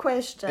horrible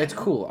question. It's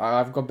cool.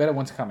 I've got better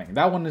ones coming.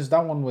 That one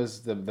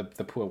was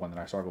the poor one that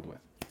I struggled with.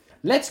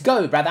 Let's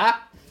go, brother.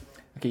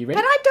 Okay, you ready?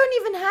 But I don't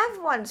even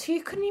have one, so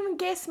you couldn't even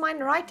guess mine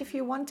right if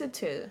you wanted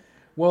to.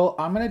 Well,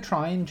 I'm gonna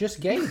try and just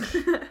gauge.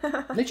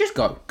 Let's just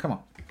go. Come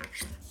on.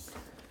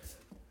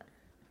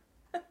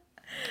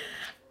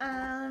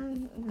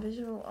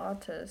 Visual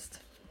artist.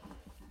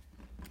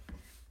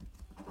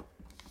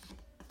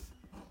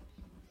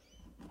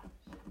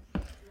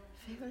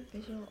 Favorite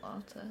visual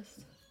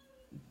artist.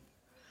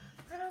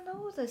 I don't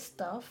know this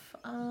stuff.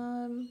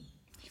 You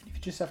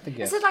just have to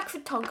guess. Is it like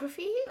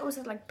photography or is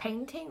it like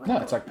painting? No,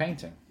 it's like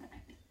painting.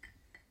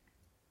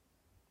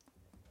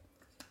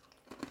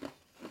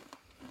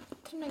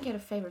 Didn't I get a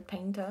favorite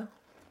painter?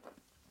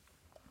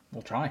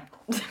 We'll try.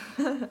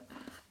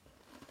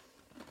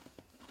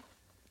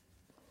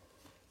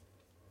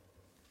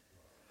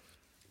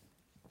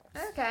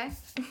 Okay.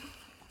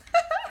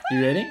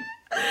 You ready?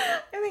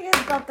 I think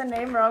I got the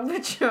name wrong,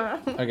 but sure.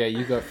 Okay,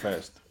 you go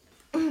first.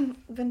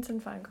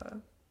 Vincent van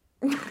Gogh.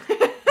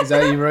 Is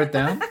that what you wrote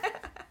down?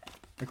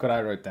 Look what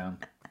I wrote down.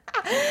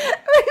 We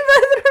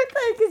both wrote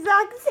the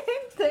exact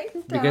same thing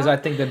down. Because I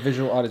think that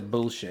visual art is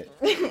bullshit.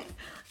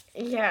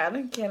 Yeah, I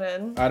don't get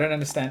it. I don't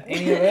understand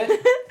any of it.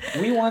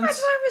 We once...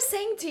 That's what I was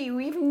saying to you.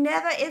 We've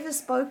never ever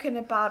spoken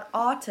about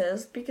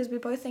artists because we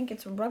both think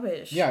it's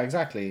rubbish. Yeah,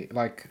 exactly.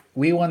 Like,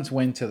 we once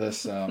went to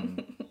this, to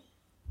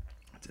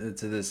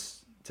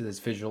this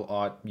visual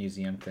art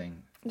museum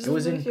thing. This It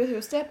was with in...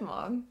 your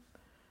stepmom.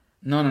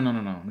 No.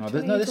 What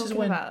are you This is talking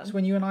when about? this is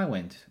when you and I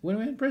went. When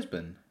we were in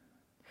Brisbane.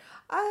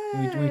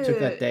 Oh, We took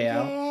that day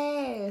out.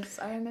 Yes,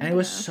 I remember. And it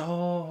was now.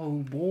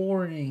 so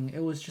boring. It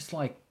was just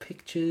like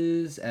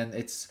pictures and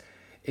it's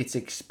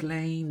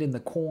explained in the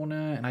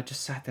corner, and I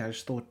just sat there. I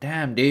just thought,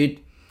 damn,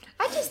 dude.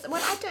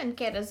 What I don't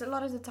get is a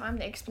lot of the time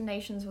the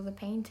explanations for the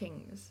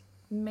paintings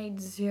made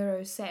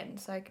zero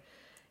sense. Like,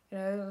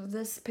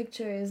 this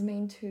picture is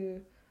meant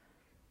to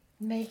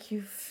make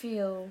you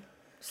feel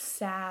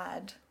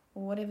sad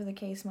or whatever the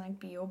case might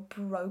be, or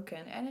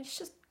broken, and it's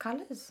just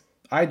colors.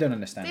 I don't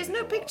understand. There's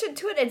no visual art. picture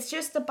to it. It's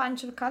just a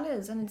bunch of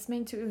colors, and it's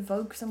meant to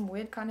evoke some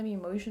weird kind of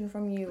emotion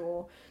from you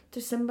or to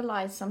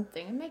symbolize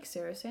something. It makes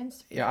zero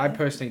sense. Yeah, I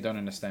personally don't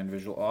understand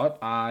visual art.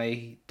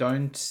 I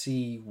don't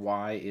see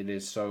why it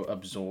is so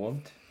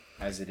absorbed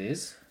as it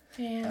is.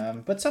 Yeah.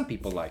 But some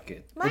people like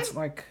it. It's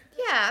like...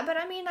 Yeah, but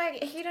I mean,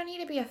 like, you don't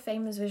need to be a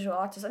famous visual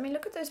artist. I mean,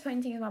 look at those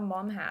paintings my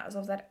mom has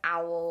of that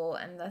owl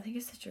and I think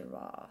it's the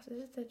giraffes.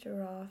 Is it the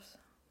giraffes?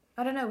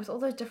 I don't know, with all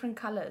those different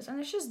colors. And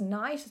it's just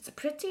nice. It's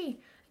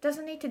pretty. It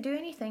doesn't need to do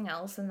anything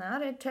else than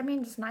that.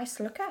 It's nice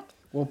to look at.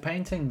 Well,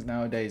 paintings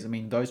nowadays, I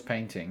mean, those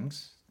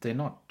paintings, they're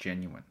not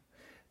genuine.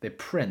 They're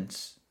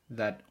prints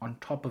that, on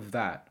top of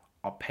that,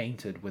 are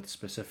painted with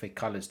specific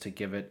colors to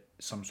give it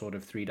some sort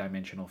of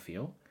three-dimensional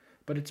feel.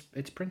 But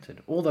it's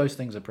printed. All those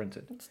things are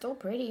printed. It's still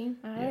pretty.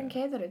 I don't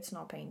care that it's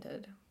not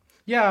painted.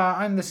 Yeah,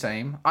 I'm the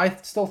same. I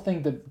still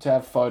think that to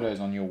have photos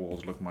on your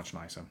walls look much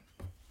nicer.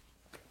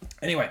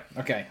 Anyway,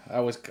 okay, that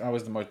was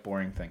the most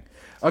boring thing.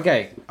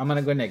 Okay, I'm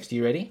gonna go next.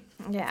 You ready?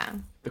 Yeah.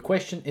 The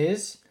question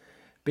is,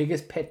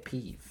 biggest pet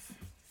peeve.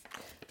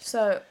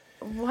 So,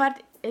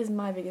 what is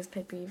my biggest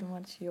pet peeve and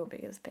what's your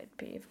biggest pet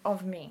peeve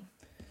of me?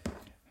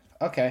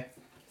 Okay.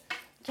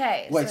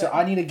 Okay. Wait, so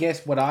I need to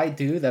guess what I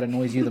do that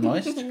annoys you the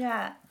most?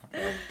 Yeah.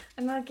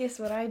 And I'll guess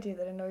what I do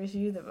that annoys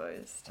you the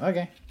most.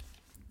 Okay.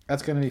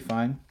 That's going to be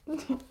fine.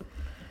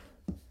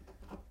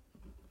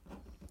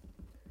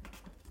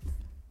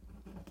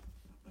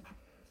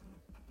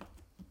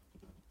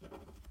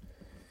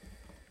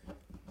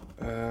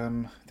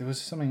 There was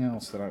something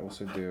else that I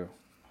also do.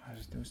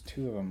 There was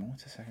two of them.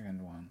 What's the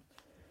second one?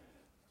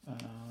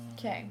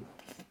 Okay.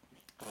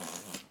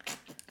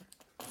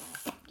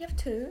 You have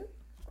two?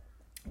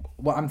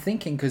 Well, I'm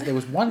thinking because there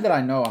was one that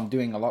I know I'm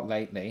doing a lot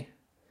lately.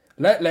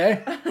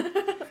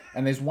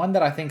 And there's one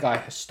that I think I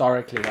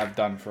historically have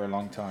done for a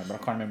long time, but I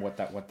can't remember what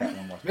that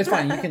one was. It's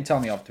fine. You can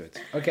tell me afterwards.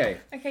 Okay.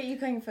 Okay, you're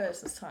going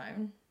first this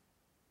time.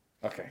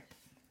 Okay.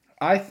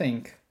 I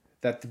think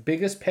that the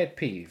biggest pet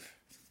peeve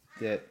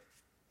that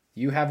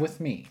you have with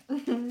me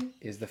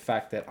is the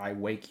fact that I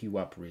wake you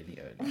up really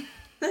early.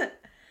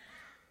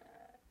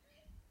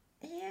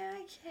 Yeah,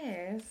 I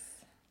guess.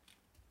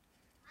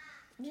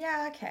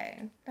 Yeah,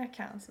 okay. That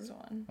counts as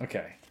one.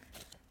 Okay.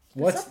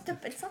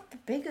 It's not the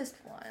biggest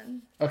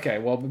one. Okay,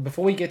 well,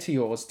 before we get to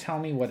yours, tell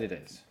me what it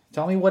is.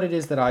 Tell me what it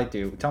is that I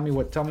do. Tell me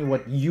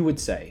what you would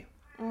say.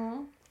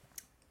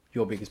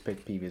 Your biggest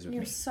pet peeve is with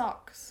Your me.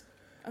 socks.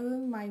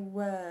 Oh my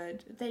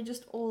word. They're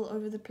just all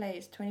over the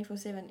place,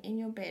 24/7, in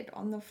your bed,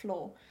 on the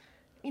floor,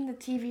 in the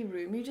TV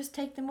room. You just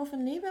take them off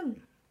and leave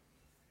them.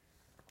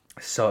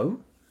 So?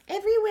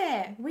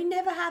 Everywhere. We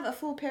never have a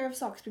full pair of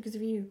socks because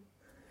of you.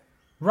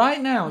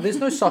 Right now, there's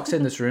no socks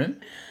in this room.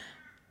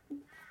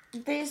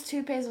 There's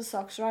 2 pairs of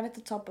socks right at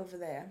the top over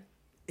there.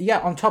 Yeah,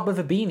 on top of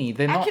a beanie.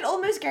 They're I not... can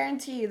almost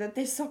guarantee you that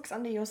there's socks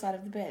under your side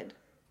of the bed.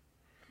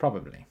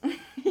 Probably.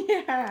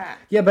 Yeah.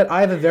 Yeah, but I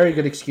have a very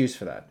good excuse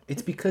for that.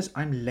 It's because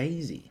I'm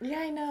lazy. Yeah,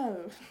 I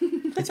know.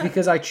 It's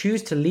because I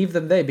choose to leave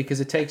them there because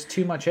it takes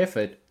too much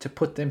effort to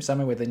put them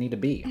somewhere where they need to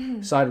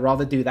be. So I'd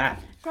rather do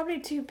that. Probably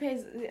 2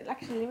 pairs.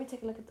 Actually, let me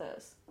take a look at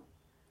those.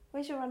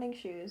 Where's your running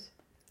shoes?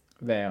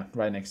 There,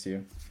 right next to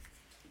you.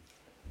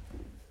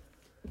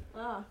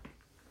 Ah.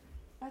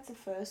 That's a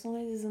first.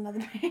 Normally there's another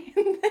pair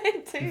in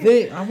there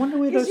too. I wonder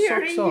where Because those you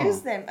socks already are.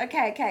 used them.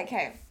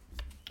 Okay.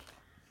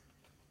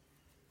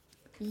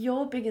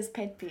 Your biggest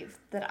pet peeve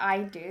that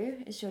I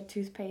do is your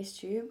toothpaste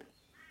tube.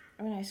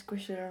 When I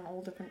squish it on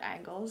all different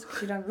angles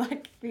because you don't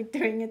like me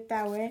doing it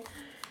that way.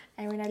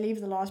 And when I leave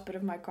the last bit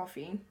of my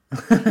coffee.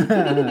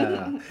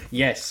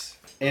 Yes,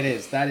 it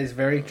is. That is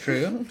very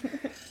true.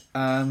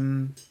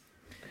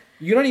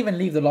 You don't even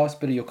leave the last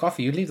bit of your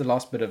coffee. You leave the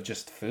last bit of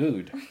just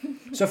food.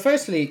 So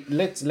firstly,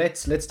 let's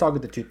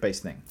target the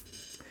toothpaste thing.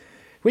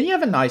 When you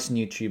have a nice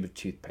new tube of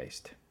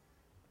toothpaste,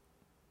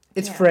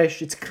 it's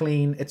fresh, it's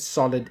clean, it's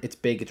solid, it's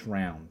big, it's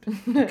round.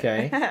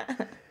 Okay?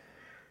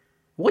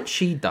 What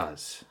she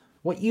does,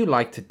 what you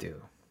like to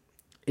do,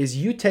 is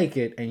you take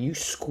it and you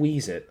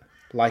squeeze it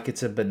like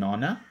it's a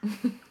banana.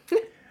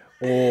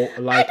 Or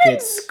like I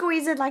don't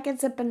squeeze it like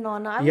it's a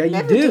banana. I would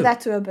never do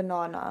that to a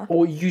banana.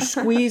 Or you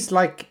squeeze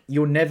like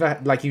you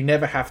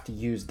never have to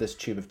use this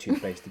tube of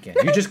toothpaste again.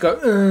 You just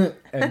go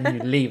and then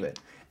you leave it.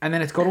 And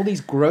then it's got all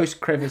these gross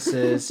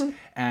crevices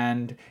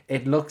and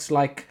it looks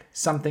like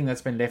something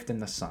that's been left in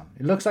the sun.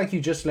 It looks like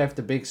you just left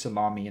a big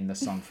salami in the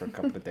sun for a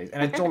couple of days.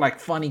 And it's all like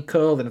funny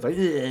curled and it's like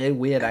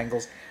weird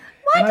angles.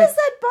 Why does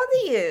that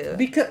bother you?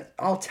 Because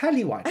I'll tell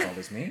you why it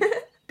bothers me.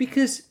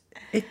 Because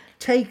it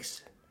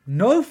takes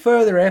no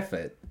further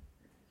effort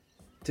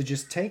to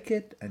just take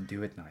it and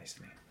do it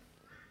nicely.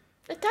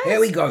 It does. There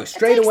we go,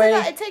 straight away.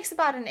 It takes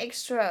about an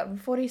extra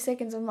 40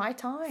 seconds of my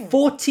time.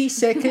 40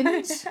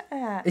 seconds?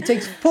 It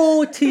takes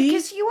 40?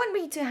 Because you want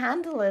me to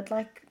handle it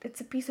like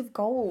it's a piece of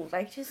gold.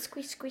 Like just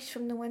squish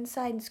from the one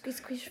side and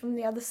squish from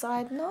the other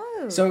side.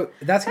 No. So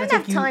that's going to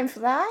take you... I don't have time for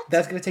that.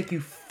 That's going to take you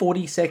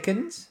 40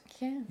 seconds?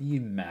 Yeah. You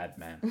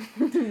madman.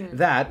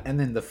 That, and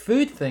then the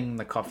food thing,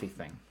 the coffee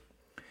thing.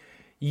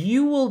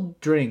 You will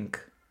drink...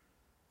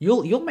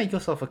 You'll make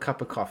yourself a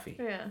cup of coffee.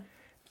 Yeah.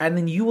 And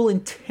then you will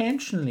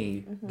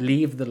intentionally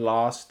leave the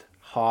last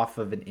half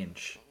of an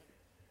inch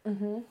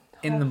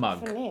in the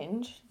mug. Half an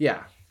inch?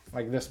 Yeah,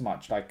 like this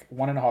much, like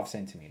 1.5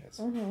 centimeters.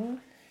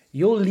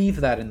 You'll leave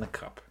that in the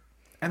cup.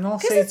 And I'll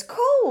say... Because it's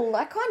cold.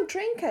 I can't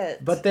drink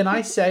it. But then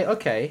I say,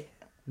 okay,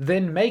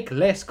 then make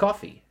less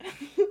coffee.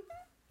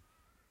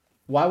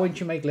 Why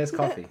wouldn't you make less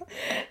coffee?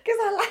 Because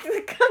I like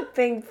the cup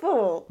being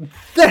full.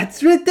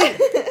 That's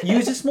ridiculous.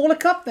 Use a smaller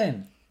cup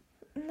then.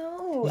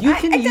 No.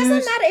 It doesn't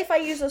matter if I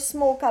use a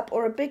small cup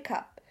or a big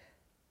cup.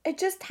 It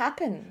just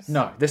happens.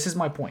 No, this is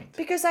my point.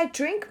 Because I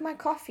drink my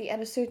coffee at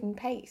a certain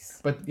pace.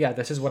 But yeah,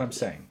 this is what I'm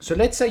saying. So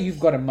let's say you've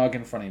got a mug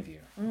in front of you.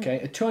 Okay,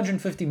 a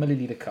 250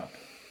 milliliter cup.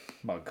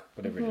 Mug,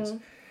 whatever it is.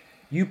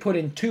 You put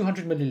in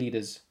 200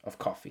 milliliters of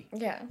coffee.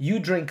 Yeah. You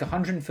drink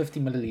 150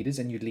 milliliters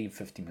and you leave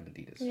 50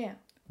 milliliters. Yeah.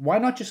 Why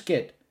not just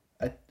get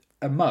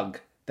a mug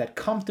that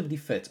comfortably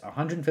fits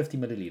 150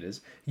 milliliters?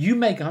 You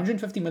make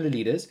 150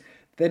 milliliters,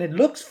 then it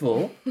looks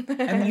full, and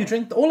then you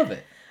drink all of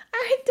it.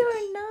 I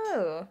don't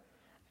know.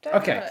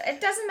 Okay. It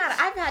doesn't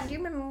matter. You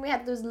remember when we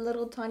had those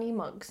little tiny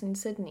mugs in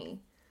Sydney?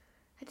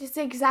 It's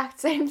the exact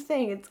same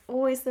thing. It's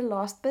always the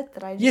last bit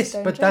that I just Yes,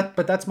 don't but drink.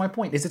 that's my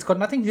point. Is it's got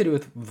nothing to do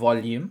with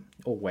volume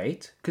or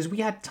weight because we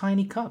had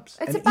tiny cups.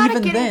 It's and about it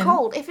even getting then,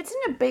 cold. If it's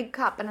in a big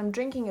cup and I'm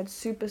drinking it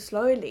super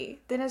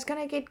slowly, then it's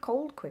gonna get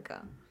cold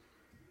quicker.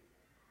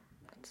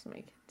 That doesn't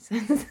make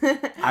sense.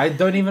 I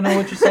don't even know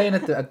what you're saying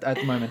at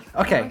the moment.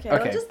 Okay.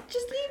 Well, just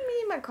leave me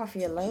and my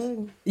coffee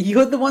alone.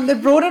 You're the one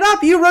that brought it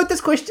up. You wrote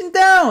this question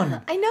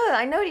down. I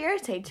know it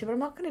irritates you, but I'm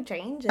not gonna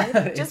change it.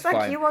 It's Just like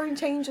fine. you won't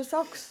change your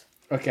socks.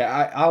 Okay,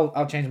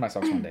 I'll change my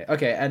socks one day.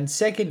 Okay, and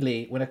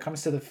secondly, when it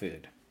comes to the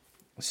food,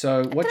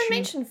 so I what don't you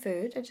mention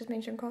food. I just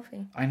mentioned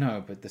coffee. I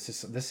know, but this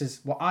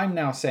is well, I'm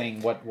now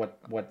saying what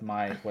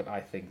I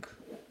think.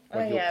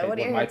 What what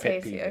my pet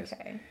irritates peeve you? is.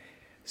 Okay.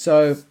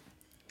 So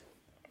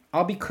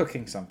I'll be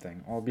cooking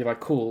something. I'll be like,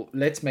 cool,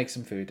 let's make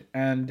some food,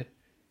 and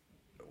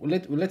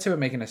let's say we're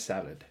making a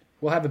salad.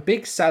 We'll have a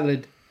big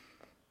salad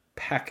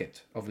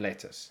packet of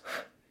lettuce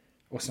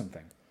or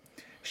something.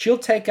 She'll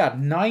take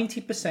out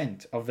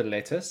 90% of the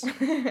lettuce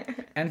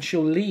and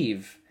she'll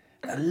leave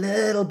a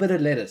little bit of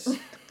lettuce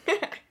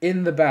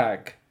in the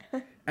bag.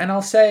 And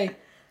I'll say,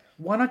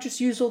 why not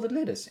just use all the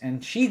lettuce?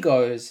 And she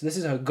goes, this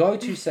is her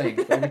go-to saying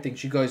for everything.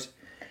 She goes,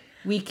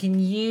 we can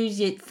use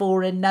it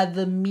for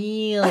another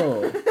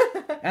meal.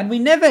 And we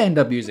never end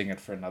up using it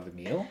for another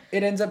meal.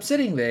 It ends up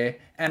sitting there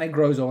and it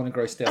grows on and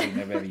grows stale. You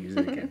never ever use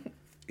it again.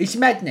 It's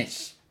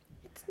madness.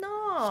 It's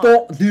not.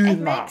 Stop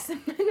doing that.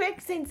 It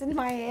makes sense in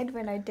my head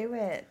when I do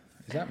it.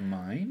 Is that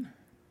mine?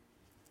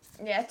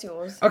 Yeah, it's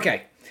yours.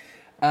 Okay.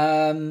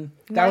 My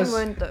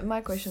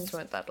questions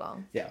weren't that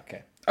long. Yeah,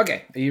 okay.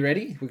 Okay, are you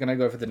ready? We're going to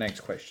go for the next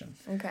question.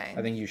 Okay.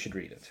 I think you should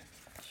read it.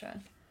 Sure.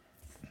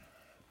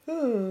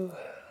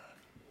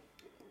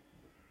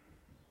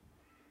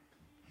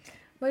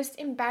 Most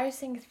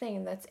embarrassing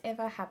thing that's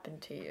ever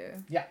happened to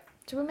you. Yeah.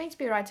 So we're meant to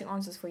be writing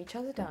answers for each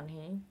other down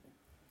here.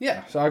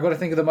 Yeah, so I've got to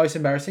think of the most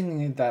embarrassing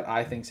thing that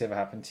I think's ever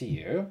happened to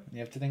you. You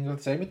have to think of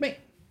the same with me.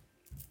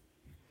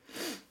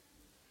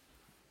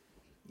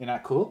 Isn't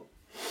that cool?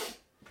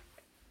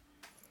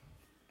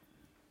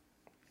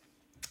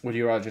 Or do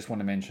you rather just want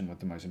to mention what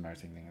the most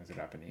embarrassing thing is that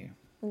happened to you?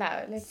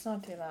 No, let's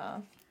not do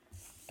that.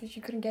 Because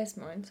you couldn't guess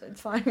mine, so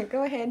it's fine.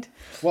 Go ahead.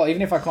 Well,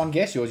 even if I can't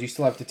guess yours, you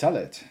still have to tell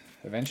it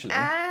eventually.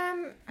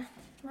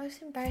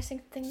 Most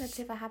embarrassing thing that's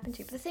ever happened to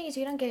you. But the thing is,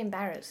 you don't get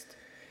embarrassed.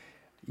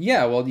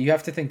 Yeah, well, you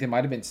have to think there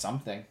might have been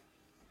something.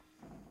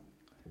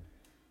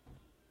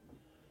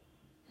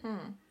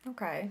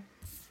 Okay.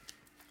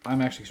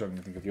 I'm actually struggling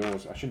to think of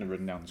yours. I shouldn't have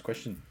written down this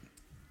question.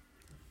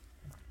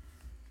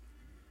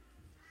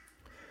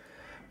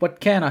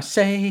 What can I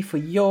say for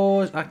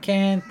yours? I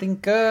can't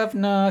think of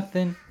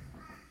nothing.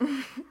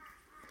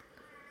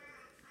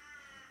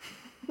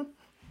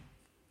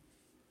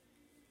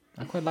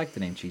 I quite like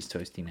the name Cheese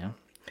Toasty now.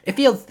 It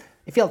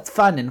feels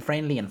fun and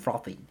friendly and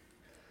frothy.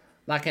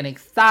 Like an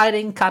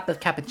exciting cup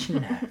of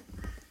cappuccino.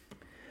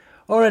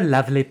 Or a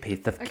lovely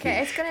piece of Okay,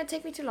 quiche. it's going to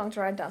take me too long to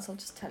write down, so I'll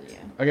just tell you.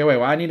 Okay, wait.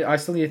 Well, I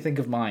still need to think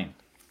of mine.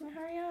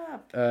 Hurry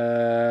up.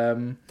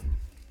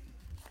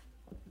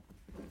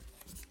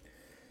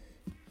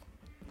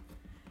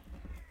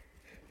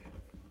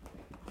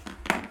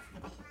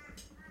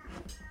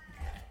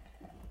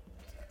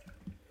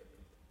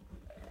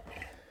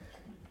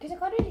 Because I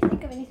can't really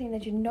think of anything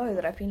that you know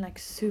that I've been like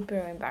super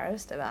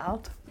embarrassed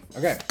about.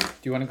 Okay. Do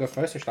you want to go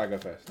first or should I go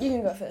first? You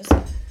can go first.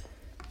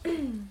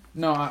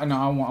 No, I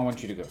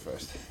want you to go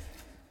first.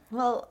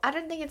 Well, I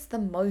don't think it's the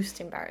most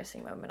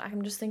embarrassing moment.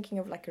 I'm just thinking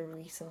of like a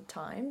recent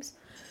times.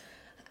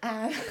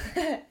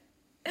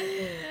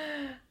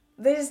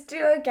 There's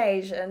 2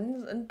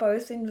 occasions and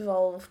both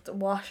involved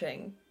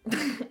washing.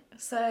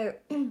 So,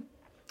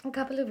 a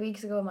couple of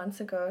weeks ago, months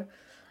ago,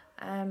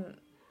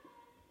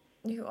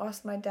 you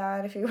asked my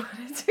dad if he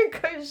wanted to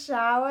go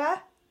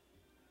shower.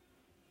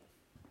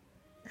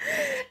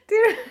 Do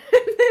you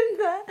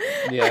remember?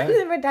 Yeah. And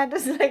then my dad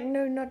was like,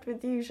 no, not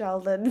with you,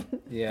 Sheldon.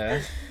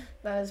 Yeah.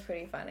 That was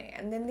pretty funny.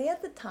 And then the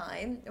other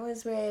time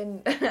was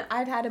when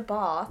I'd had a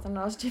bath and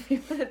asked if he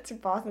wanted to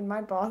bath in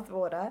my bath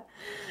water.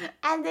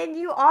 And then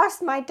you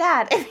asked my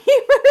dad if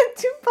he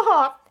wanted to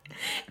bath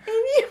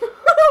in your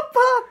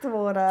bath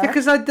water.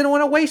 Because I didn't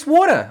want to waste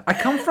water. I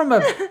come from a,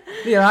 I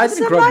didn't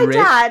So grow my up rich.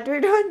 dad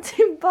would want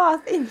to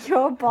bath in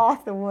your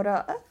bath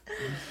water.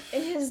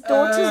 In his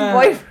daughter's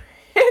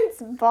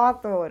boyfriend's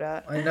bath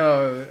water. I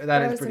know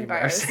that is was pretty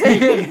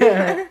embarrassing.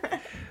 embarrassing.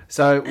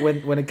 So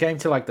when it came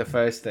to like the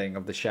first thing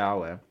of the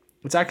shower,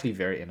 it's actually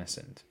very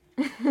innocent.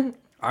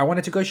 I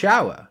wanted to go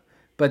shower,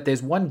 but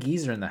there's one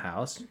geezer in the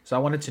house, so I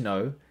wanted to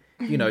know,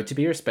 to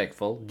be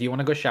respectful, do you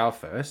want to go shower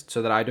first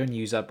so that I don't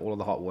use up all of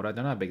the hot water? I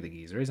don't know how big the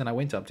geezer is, and I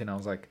went up to him and I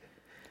was like,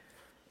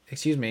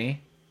 "Excuse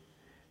me,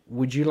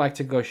 would you like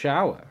to go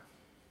shower?"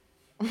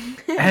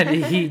 And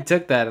he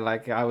took that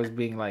like I was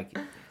being like,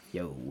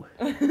 "Yo,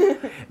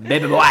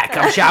 baby boy,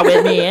 come shower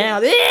with me."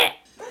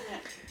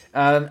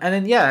 And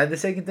then the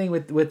second thing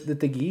with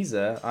the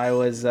geezer, I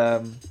was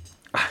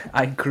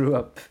I grew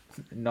up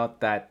not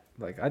that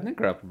Like, I didn't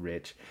grow up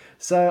rich.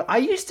 So I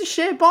used to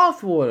share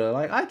bathwater.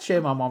 Like, I'd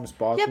share my mom's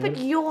bathwater. Yeah, but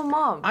your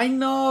mom. I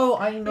know.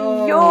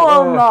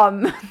 Your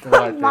mom. Right,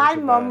 Not my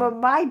think mom about or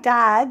my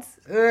dad's.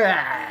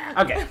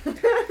 Okay.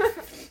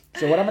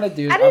 So what I'm going to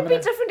do is And it'd be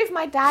different if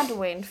my dad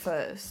went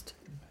first.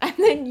 And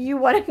then you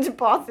wanted to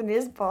bath in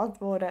his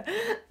bathwater.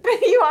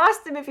 But you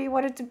asked him if he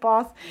wanted to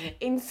bath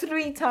in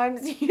 3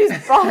 times used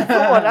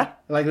bathwater.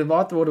 Like, the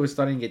bathwater was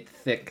starting to get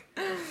thick.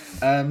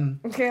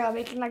 Okay, I'm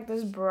making like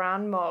those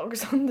brown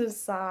marks on the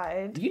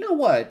side. You know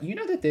what? You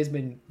know that there's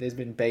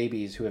been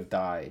babies who have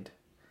died.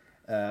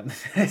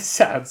 It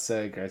sounds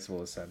so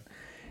graceful, son.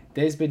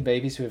 There's been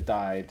babies who have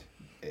died.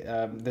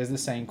 There's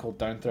this saying called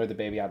 "Don't throw the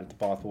baby out with the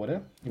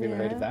bathwater." Have you ever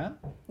heard of that?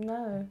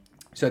 No.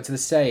 So it's the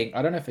saying.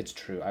 I don't know if it's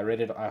true. I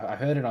read it. I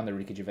heard it on the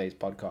Ricky Gervais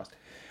podcast.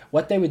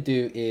 What they would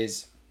do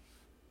is,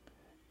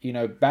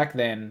 back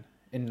then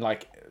in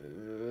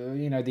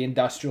the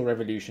Industrial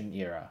Revolution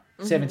era,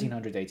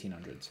 1700s,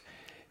 1800s,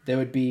 there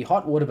would be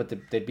hot water, but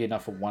there'd be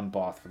enough for one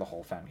bath for the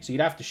whole family. So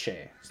you'd have to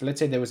share. So let's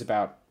say there was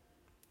about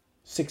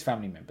 6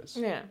 family members,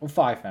 or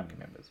 5 family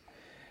members.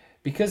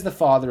 Because the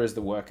father is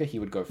the worker, he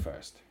would go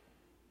first.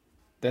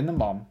 Then the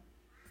mom,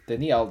 then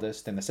the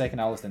eldest, then the second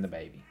eldest, then the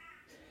baby.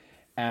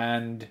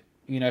 And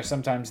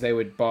sometimes they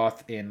would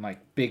bath in like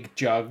big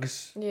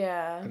jugs.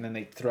 Yeah. And then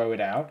they'd throw it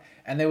out.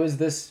 And there was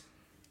this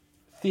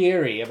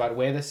theory about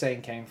where the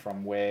saying came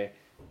from, where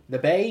the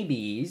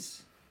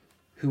babies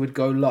who would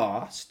go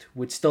last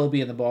would still be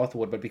in the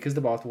bathwater, but because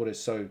the bathwater is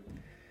so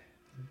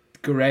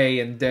grey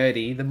and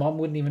dirty, the mom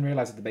wouldn't even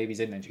realize that the baby's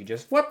in there, and she'd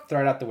just throw it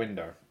out the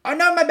window. Oh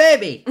no, my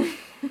baby!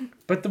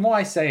 But the more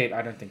I say it,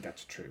 I don't think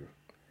that's true.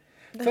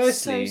 That's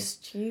so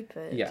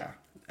stupid. Yeah.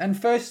 And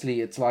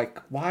firstly, it's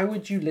like, why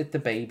would you let the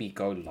baby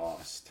go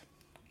last?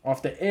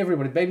 After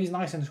everybody, the baby's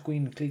nice and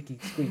squeaky,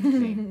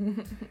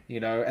 clean.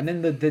 And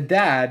then the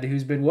dad,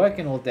 who's been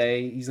working all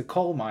day, he's a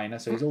coal miner,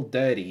 so he's all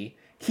dirty.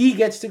 He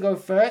gets to go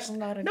first?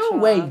 No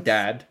way,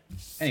 Dad.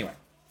 Anyway.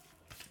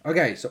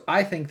 Okay, so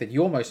I think that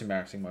your most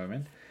embarrassing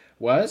moment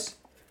was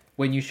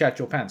when you shat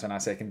your pants on our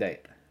second date.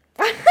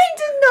 I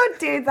did not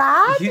do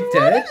that. You What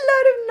did? a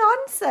load of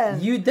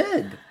nonsense. You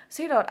did.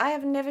 Sweetheart, I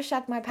have never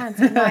shat my pants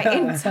in my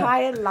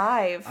entire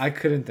life. I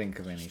couldn't think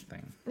of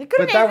anything. You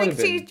couldn't But that even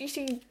would've been-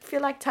 she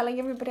feel like telling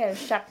everybody I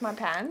shat my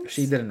pants?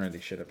 She didn't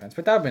really shit her pants,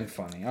 but that would have been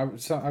funny.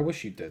 I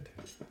wish you did.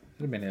 It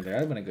would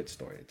have been a good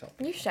story to tell.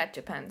 You've shat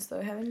your pants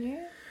though, haven't you?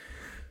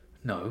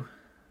 No.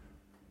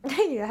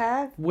 You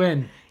have.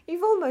 When?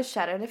 You've almost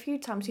shat it a few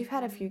times. You've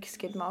had a few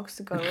skid marks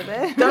to go with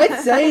it. Don't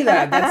say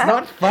that. That's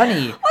not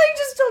funny. Oh, you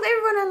just told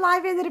everyone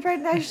alive here that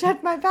apparently I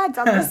shat my pants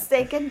on the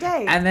second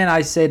day. And then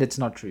I said it's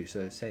not true,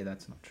 so say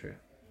that's not true.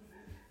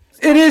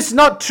 It is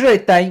not true,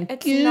 thank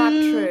It's you. not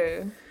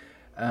true.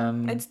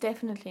 Um, It's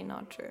definitely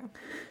not true.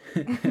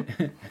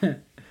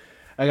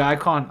 Okay,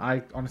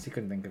 I honestly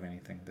couldn't think of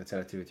anything that's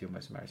had to do with your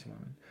most embarrassing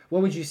moment.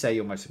 What would you say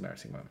your most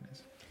embarrassing moment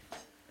is?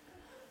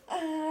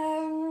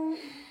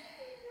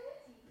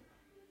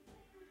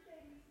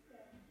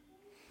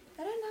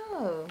 I don't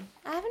know.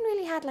 I haven't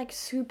really had like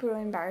super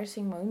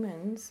embarrassing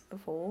moments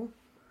before.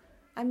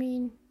 I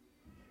mean,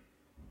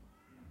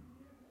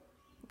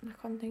 I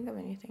can't think of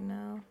anything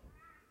now.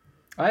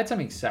 I had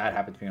something sad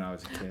happen to me when I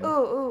was a kid.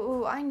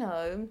 Oh, I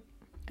know.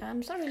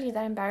 It's not really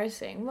that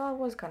embarrassing. Well, it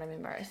was kind of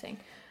embarrassing.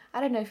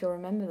 I don't know if you'll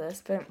remember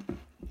this, but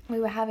we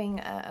were having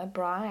a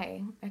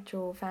braai at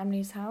your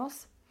family's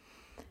house.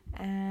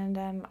 And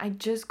I'd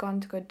just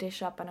gone to go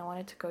dish up and I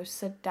wanted to go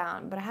sit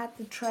down. But I had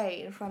the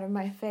tray in front of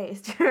my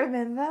face. Do you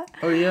remember?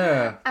 Oh,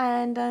 yeah.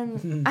 And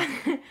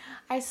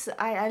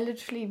I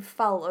literally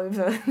fell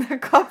over the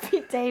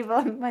coffee table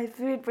and my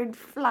food went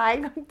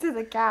flying onto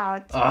the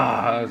couch. Oh,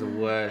 that was the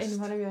worst. In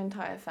front of your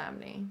entire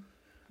family.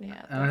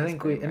 Yeah. And I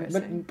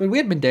think but we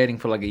had been dating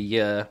for like a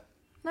year.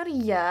 Not a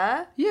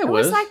year. Yeah, it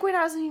was like when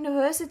I was in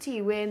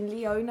university when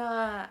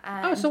Leona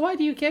and... Oh, so why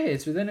do you care?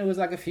 Then it was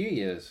like a few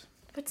years.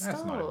 But That's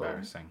still. not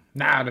embarrassing.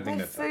 Nah, I don't think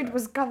My that's food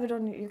was covered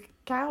on your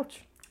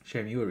couch.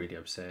 Shame, you were really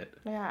upset.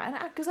 Yeah, and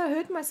because I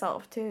hurt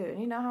myself too.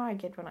 You know how I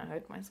get when I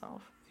hurt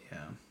myself.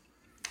 Yeah.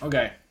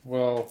 Okay,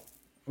 well,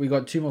 we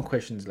got 2 more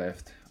questions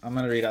left. I'm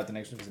going to read out the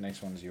next one because the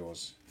next one's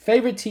yours.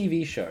 Favorite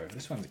TV show?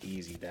 This one's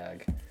easy,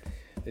 Dag.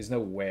 There's no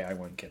way I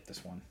won't get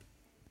this one.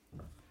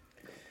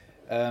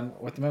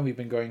 At the moment, we've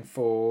been going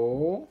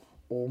for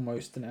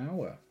almost an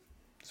hour.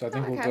 So I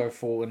think we'll go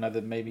for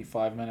another maybe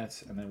 5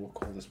 minutes and then we'll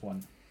call this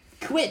one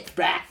quit,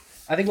 brah.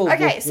 I think we'll...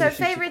 Okay, we'll so shoot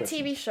 2 favorite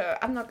questions. TV show.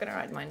 I'm not going to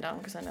write mine down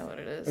because I know what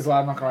it is. Well,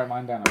 I'm not going to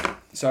write mine down. Okay.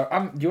 So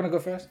do you want to go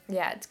first?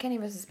 Yeah, it's Kenny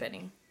vs.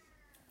 Benny.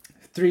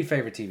 3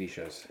 favorite TV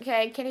shows.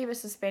 Okay, Kenny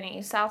vs.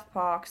 Benny, South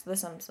Park, The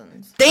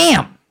Simpsons.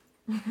 Damn!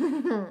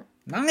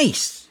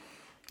 Nice!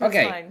 That's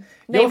Okay. fine.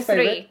 Your Name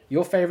favorite, 3.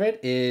 Your favorite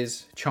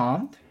is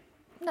Charmed.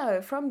 No,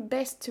 from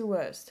best to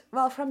worst.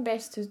 Well, from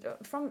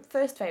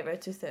first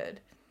favorite to third.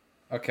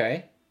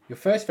 Okay. Your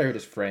first favorite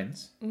is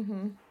Friends.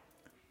 Mm-hmm.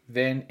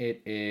 Then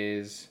it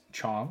is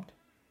Charmed.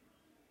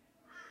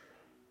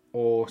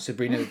 Or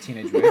Sabrina the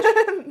Teenage Witch.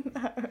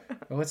 No.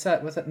 What's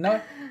that?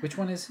 No. Which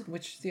one is?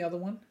 Which is the other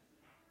one?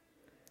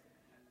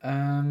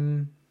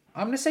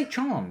 I'm gonna say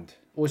Charmed.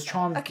 Or is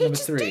Charmed Okay, number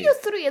just 3? do your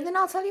 3 and then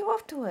I'll tell you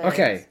afterwards.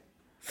 Okay.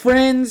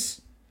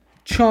 Friends,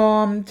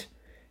 Charmed,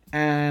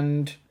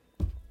 and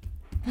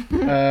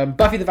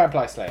Buffy the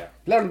Vampire Slayer.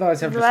 Let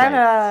those have to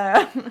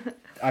say.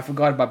 I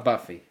forgot about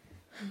Buffy.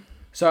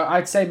 So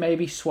I'd say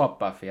maybe swap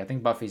Buffy. I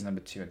think Buffy's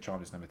number 2 and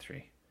Charmed is number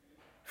 3.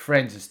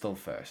 Friends is still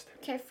first.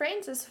 Okay,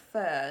 Friends is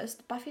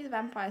first. Buffy the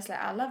Vampire Slayer,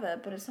 I love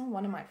it, but it's not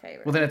one of my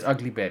favorites. Well, then it's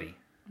Ugly Betty.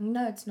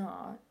 No, it's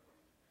not.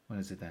 What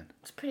is it then?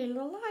 It's Pretty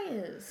Little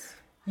Liars.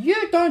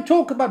 You don't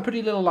talk about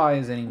Pretty Little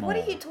Liars anymore. What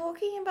are you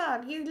talking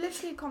about? You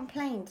literally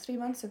complained 3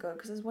 months ago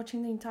because I was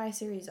watching the entire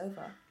series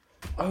over.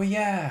 Oh,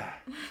 yeah.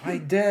 I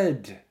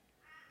did.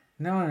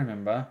 Now I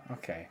remember.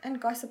 Okay. And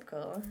Gossip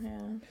Girl, yeah.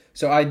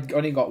 So I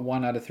only got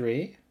 1 out of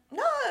 3?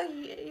 No,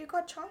 you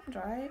got Charmed,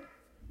 right?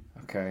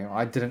 Okay, well,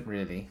 I didn't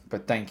really,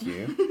 but thank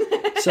you.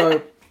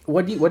 So,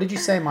 what did you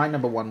say my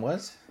number 1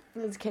 was?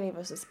 It's Kenny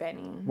versus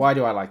Benny. Why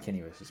do I like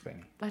Kenny versus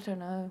Benny? I don't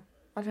know.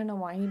 I don't know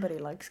why anybody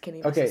likes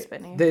Kenny Okay, versus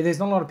Benny. there's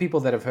not a lot of people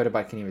that have heard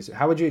about Kenny versus...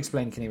 How would you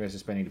explain Kenny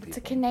versus Benny to people? It's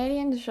a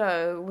Canadian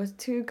show with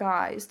 2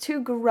 guys,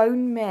 2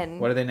 grown men.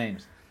 What are their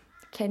names?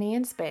 Kenny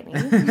and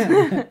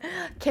Spenny.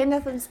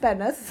 Kenneth and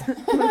Spenneth.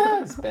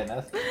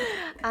 Spenneth.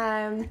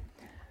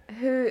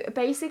 Who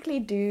basically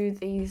do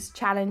these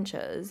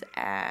challenges,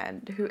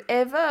 and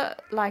whoever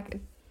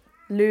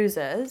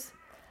loses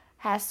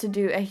has to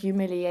do a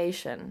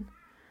humiliation.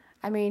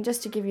 I mean,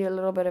 just to give you a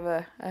little bit of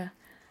an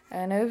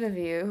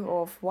overview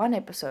of one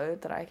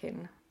episode that I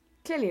can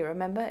clearly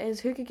remember is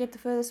who could get the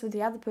furthest with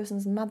the other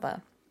person's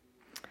mother.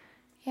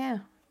 Yeah,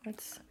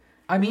 it's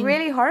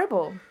really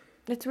horrible.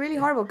 It's really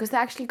horrible because they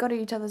actually go to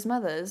each other's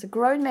mothers.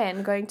 Grown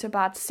men going to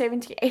about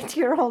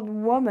 78-year-old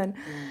woman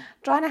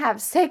trying to have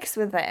sex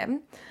with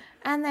them.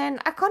 And then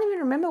I can't even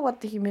remember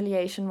what the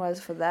humiliation was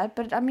for that.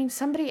 But I mean,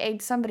 somebody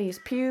ate somebody's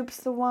pubes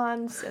the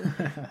once. And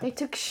they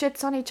took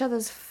shits on each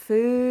other's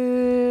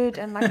food.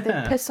 And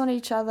they piss on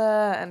each other.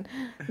 And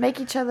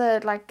make each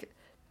other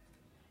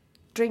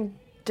drink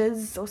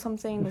Diz or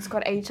something that's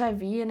got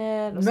HIV in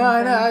it. Or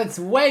something. No, it's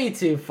way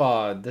too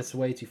far. That's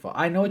way too far.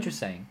 I know what you're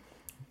saying.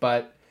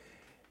 But...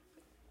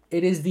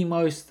 it is the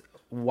most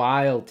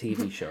wild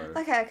TV show.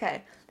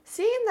 Okay.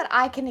 Seeing that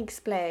I can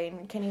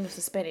explain Kenny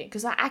vs. Benny,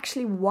 because I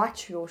actually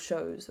watch your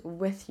shows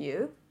with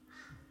you,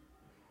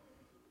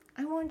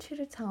 I want you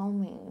to tell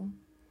me,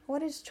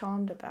 what is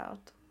Charmed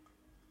about?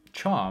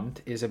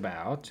 Charmed is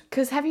about...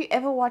 because have you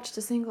ever watched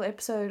a single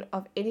episode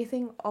of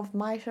anything of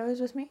my shows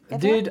with me? Ever?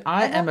 Dude,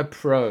 I am a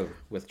pro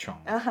with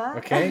Charmed.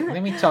 Okay?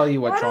 Let me tell you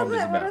what Charmed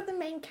is about. What are the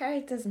main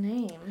characters'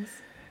 names?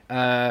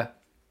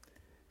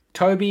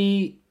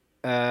 Toby...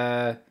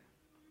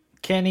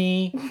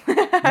 Kenny.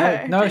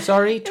 No,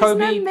 sorry. Toby.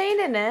 There's no main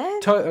in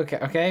it.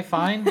 Okay,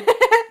 fine.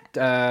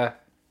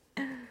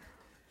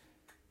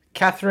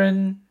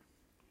 Catherine.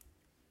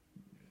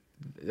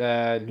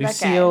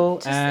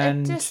 Lucille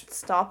and... just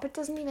stop. It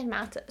doesn't even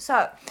matter.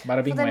 So,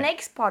 for the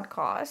next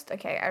podcast,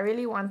 I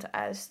really want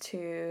us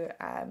to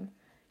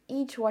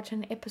each watch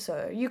an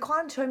episode. You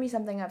can't show me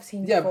something I've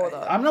seen before,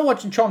 though. I'm not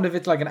watching Charmed if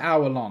it's an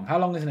hour long. How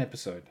long is an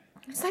episode?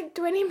 It's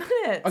 20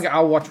 minutes. Okay,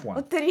 I'll watch one.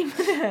 Or 30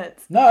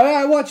 minutes. No,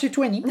 I watch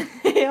 20.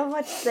 You'll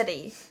watch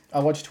 30.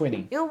 I'll watch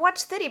 20. You'll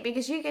watch 30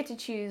 because you get to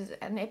choose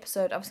an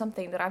episode of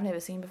something that I've never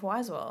seen before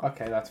as well.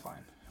 Okay, that's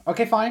fine.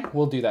 Okay, fine.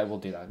 We'll do that.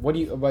 What do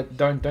you... But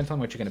don't tell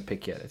me what you're going to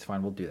pick yet. It's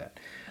fine. We'll do that.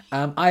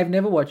 I've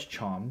never watched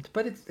Charmed,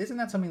 but isn't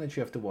that something that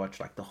you have to watch,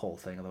 the whole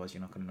thing? Otherwise,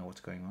 you're not going to know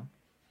what's going on.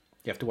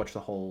 You have to watch the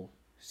whole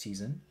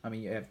season. I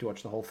mean, you have to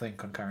watch the whole thing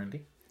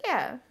concurrently.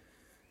 Yeah.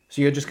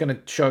 So you're just going to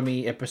show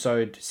me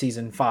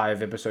season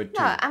 5, episode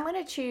 2? No, I'm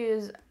going to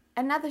choose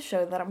another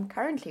show that I'm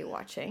currently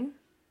watching.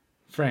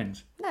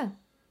 Friends? No.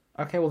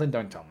 Okay, well then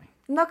don't tell me.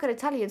 I'm not going to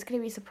tell you. It's going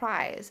to be a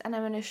surprise. And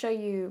I'm going to show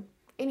you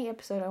any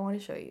episode I want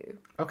to show you.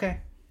 Okay,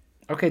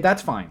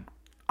 that's fine.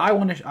 I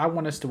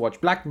want us to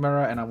watch Black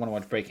Mirror and I want to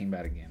watch Breaking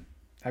Bad again.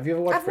 Have you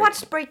ever watched I've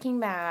watched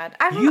Breaking Bad.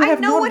 I have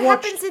know not what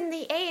watched- happens in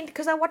the end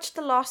because I watched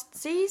the last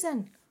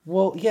season.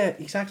 Well, yeah,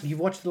 exactly. You've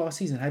watched the last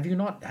season. Have you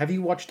not? Have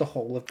you watched the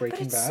whole of Breaking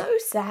But it's Bad? so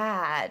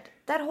sad.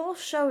 That whole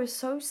show is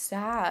so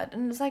sad.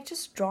 And it's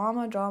just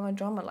drama.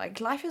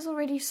 Life is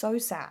already so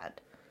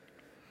sad.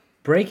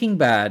 Breaking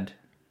Bad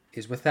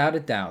is without a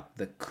doubt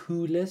the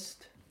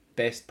coolest,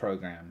 best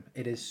program.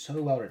 It is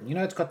so well written. You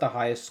know, it's got the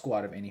highest score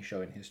out of any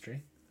show in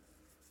history.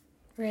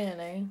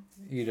 Really?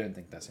 You don't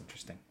think that's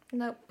interesting?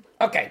 Nope.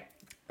 Okay.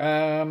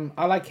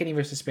 I like Kenny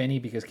vs. Benny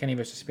because Kenny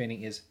vs.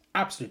 Benny is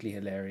absolutely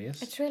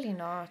hilarious. It's really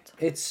not.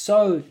 It's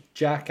so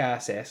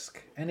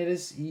Jackass-esque, and it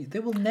is.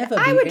 There will never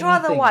be. I would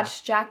rather anything-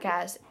 watch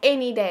Jackass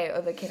any day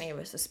over Kenny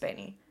vs.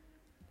 Benny.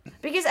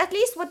 Because at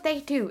least what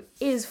they do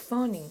is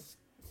funny.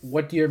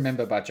 What do you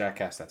remember about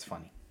Jackass that's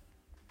funny?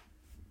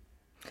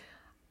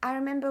 I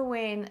remember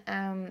when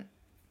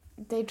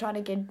they try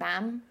to get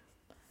Bam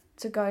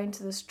to go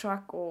into this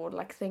truck or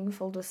thing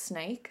filled with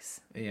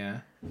snakes.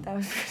 Yeah. That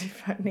was pretty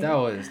funny. That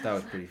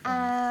was pretty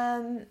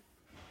funny.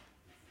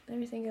 Let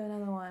me think of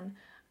another one.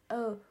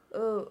 Oh.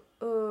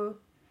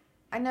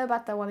 I know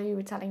about the one that you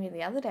were telling me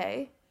the other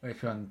day.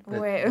 Which one?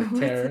 Wait, The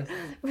terrorist?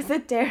 with the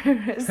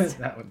terrorist.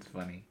 That one's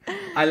funny.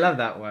 I love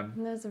that one.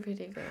 That's a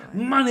pretty good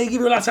one. Money,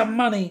 give you lots of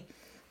money.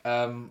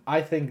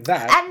 I think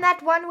that. And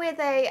that one where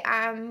they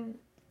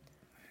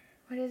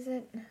what is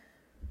it?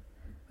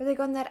 Where they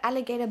go on that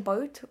alligator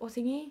boat or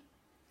thingy?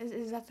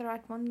 Is that the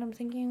right one that I'm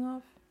thinking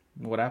of?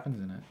 What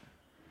happens in it?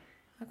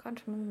 I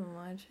can't remember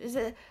much. Is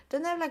it?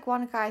 Don't they have like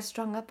one guy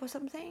strung up or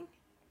something?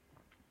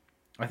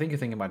 I think you're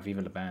thinking about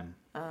Viva La Bam.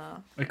 Oh.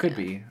 It could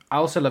be. I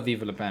also love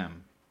Viva La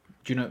Bam.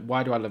 Do you know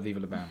why do I love Viva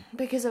La Bam?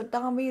 Because of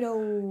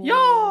Davido.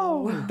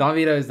 Yo!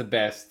 Davido is the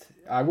best.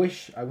 I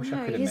wish I could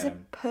have he's met a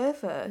him.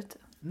 pervert.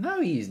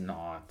 No, he's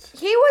not.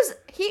 He.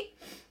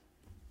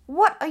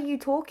 What are you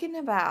talking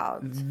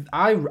about?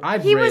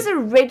 He was a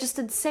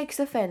registered sex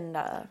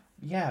offender.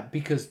 Yeah,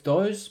 because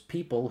those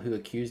people who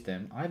accused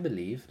him, I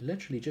believe,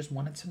 literally just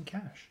wanted some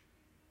cash.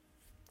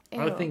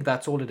 Ew. I think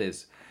that's all it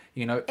is.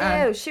 You know.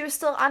 Ew, she was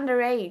still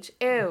underage.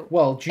 Ew.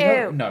 Well, do you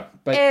know? Ew. No,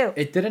 but Ew.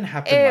 it didn't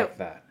happen Ew. like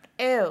that.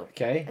 Ew.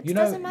 Okay, It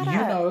doesn't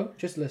matter.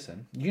 just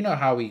listen. You know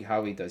how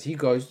he does. He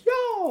goes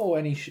yo,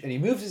 and he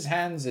moves his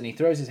hands and he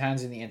throws his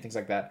hands in the air and things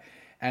like that.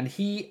 And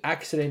he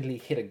accidentally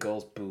hit a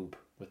girl's boob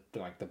with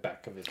like the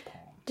back of his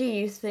palm. Do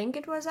you think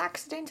it was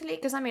accidentally?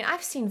 Because I mean,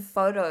 I've seen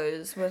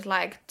photos with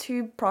like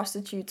 2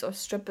 prostitutes or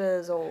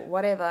strippers or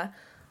whatever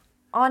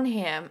on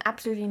him,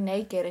 absolutely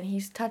naked, and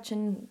he's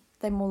touching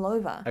them all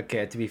over.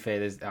 Okay, to be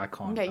fair, I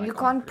can't. Okay, I you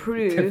can't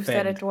prove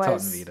that it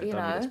was, you know.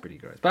 Davido's pretty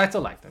gross, but I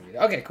still like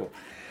Davido. Okay, cool.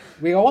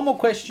 We got one more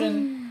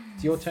question.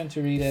 It's your turn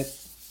to read it.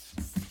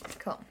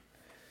 Cool.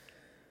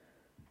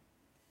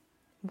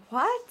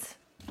 What?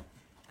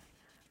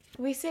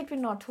 We said we're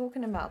not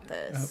talking about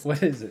this.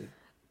 What is it?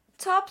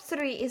 Top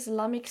 3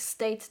 Islamic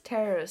State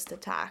terrorist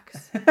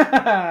attacks. You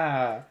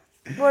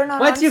We're not.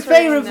 What's your answering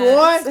favorite,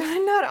 this. boy?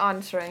 We're not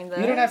answering this.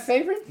 don't have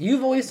favorite?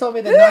 You've always told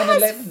me that Who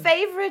 9/11. has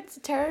favorite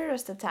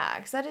terrorist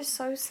attacks? That is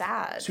so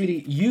sad.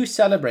 Sweetie, you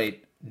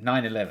celebrate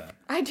 9/11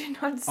 I do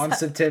not. on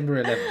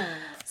September 11th.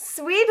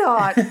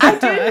 Sweetheart, I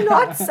do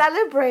not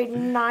celebrate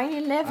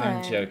 9/11.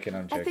 I'm joking.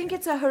 I think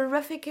it's a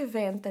horrific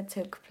event that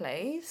took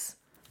place.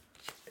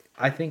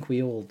 I think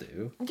we all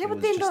do. Yeah, It but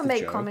was then just don't a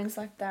make joke. comments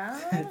like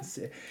that.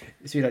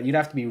 Sweetheart, you'd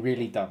have to be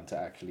really dumb to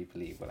actually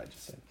believe what I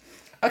just said.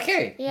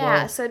 Okay.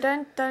 Yeah, so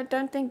don't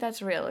think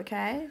that's real,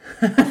 okay?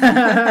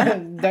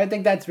 Don't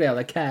think that's real,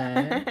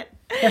 okay?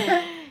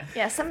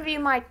 Yeah, some of you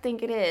might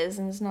think it is,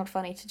 and it's not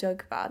funny to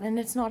joke about, and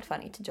it's not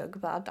funny to joke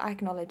about. I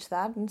acknowledge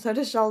that, and so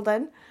does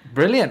Sheldon.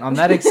 Brilliant. On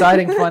that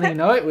exciting, funny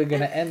note, we're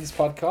going to end this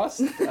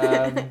podcast.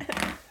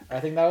 I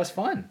think that was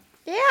fun.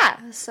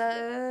 Yeah,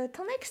 so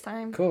till next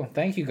time. Cool.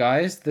 Thank you,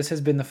 guys. This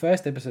has been the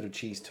first episode of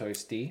Cheese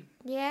Toasty.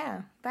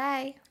 Yeah,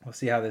 bye. We'll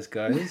see how this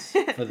goes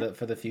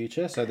for the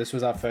future. So this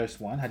was our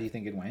first one. How do you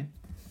think it went?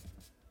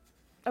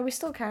 Are we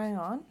still carrying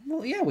on?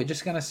 Well, yeah, we're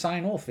just going to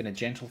sign off in a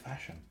gentle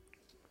fashion.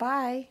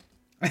 Bye.